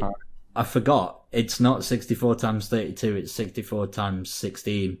 actually, I forgot. It's not 64 times 32. It's 64 times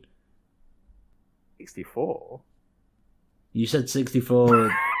 16. 64. You said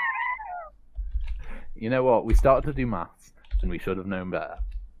 64. You know what? We started to do maths, and we should have known better.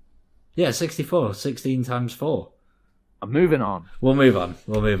 Yeah, 64. 16 times 4. I'm moving on. We'll move on.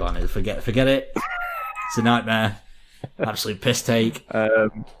 Forget it. It's a nightmare. Absolute piss take.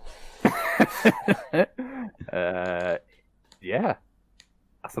 Yeah.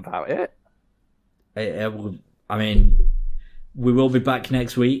 That's about it. I mean, we will be back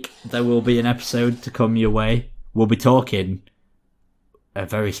next week. There will be an episode to come your way. We'll be talking a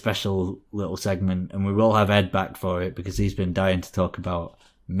very special little segment, and we will have Ed back for it because he's been dying to talk about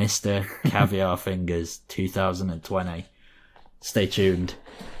Mr. Caviar Fingers 2020. Stay tuned.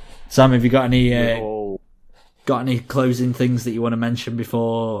 Sam, have you got any closing things that you want to mention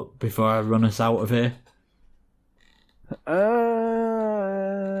before I run us out of here?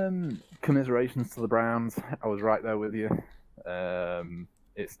 Commiserations to the Browns. I was right there with you.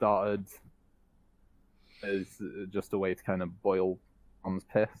 It started as just a way to kind of boil Tom's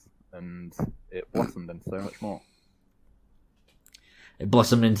piss, and it blossomed into so much more. It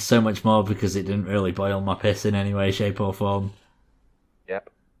blossomed into so much more because it didn't really boil my piss in any way, shape or form.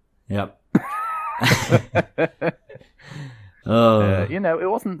 Yep. Oh, You know, it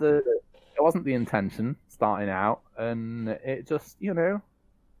wasn't the intention starting out, and it just, you know,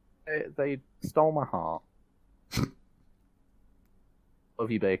 they stole my heart.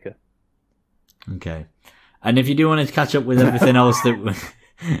 Love you, Baker. okay. And if you do want to catch up with everything else that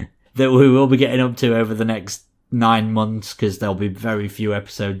we will be getting up to over the next 9 months, because there'll be very few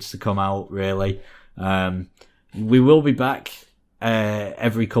episodes to come out, really. We will be back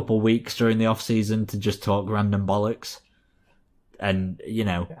every couple of weeks during the off season to just talk random bollocks. And, you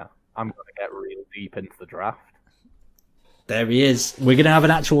know... Yeah, I'm going to get real deep into the draft. There he is. We're going to have an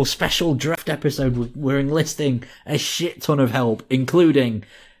actual special draft episode. We're enlisting a shit ton of help, including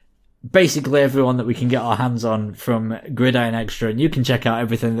basically everyone that we can get our hands on from Gridiron Extra. And you can check out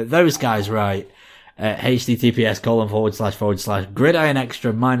everything that those guys write at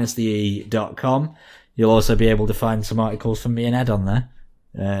https://gridironextra-the.com. You'll also be able to find some articles from me and Ed on there.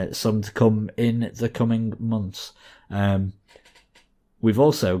 Some to come in the coming months. We've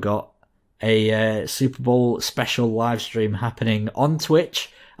also got a Super Bowl special live stream happening on Twitch.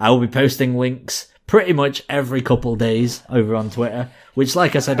 I will be posting links pretty much every couple days over on Twitter, which,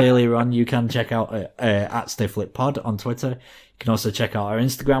 like I said earlier on, you can check out at StiffLipPod on Twitter. You can also check out our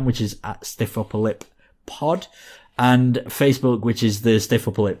Instagram, which is at StiffUpperLipPod, and Facebook, which is the Stiff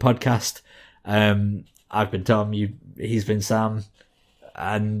Upper Lip Podcast. I've been Tom, he's been Sam,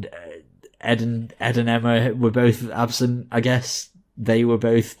 and Ed and Emma were both absent, I guess. They were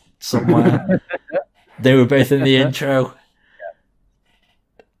both somewhere. They were both in the intro.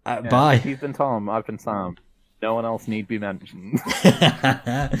 Bye. He's been Tom, I've been Sam. No one else need be mentioned.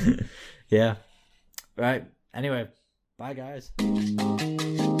 Yeah. Right. Anyway, bye guys.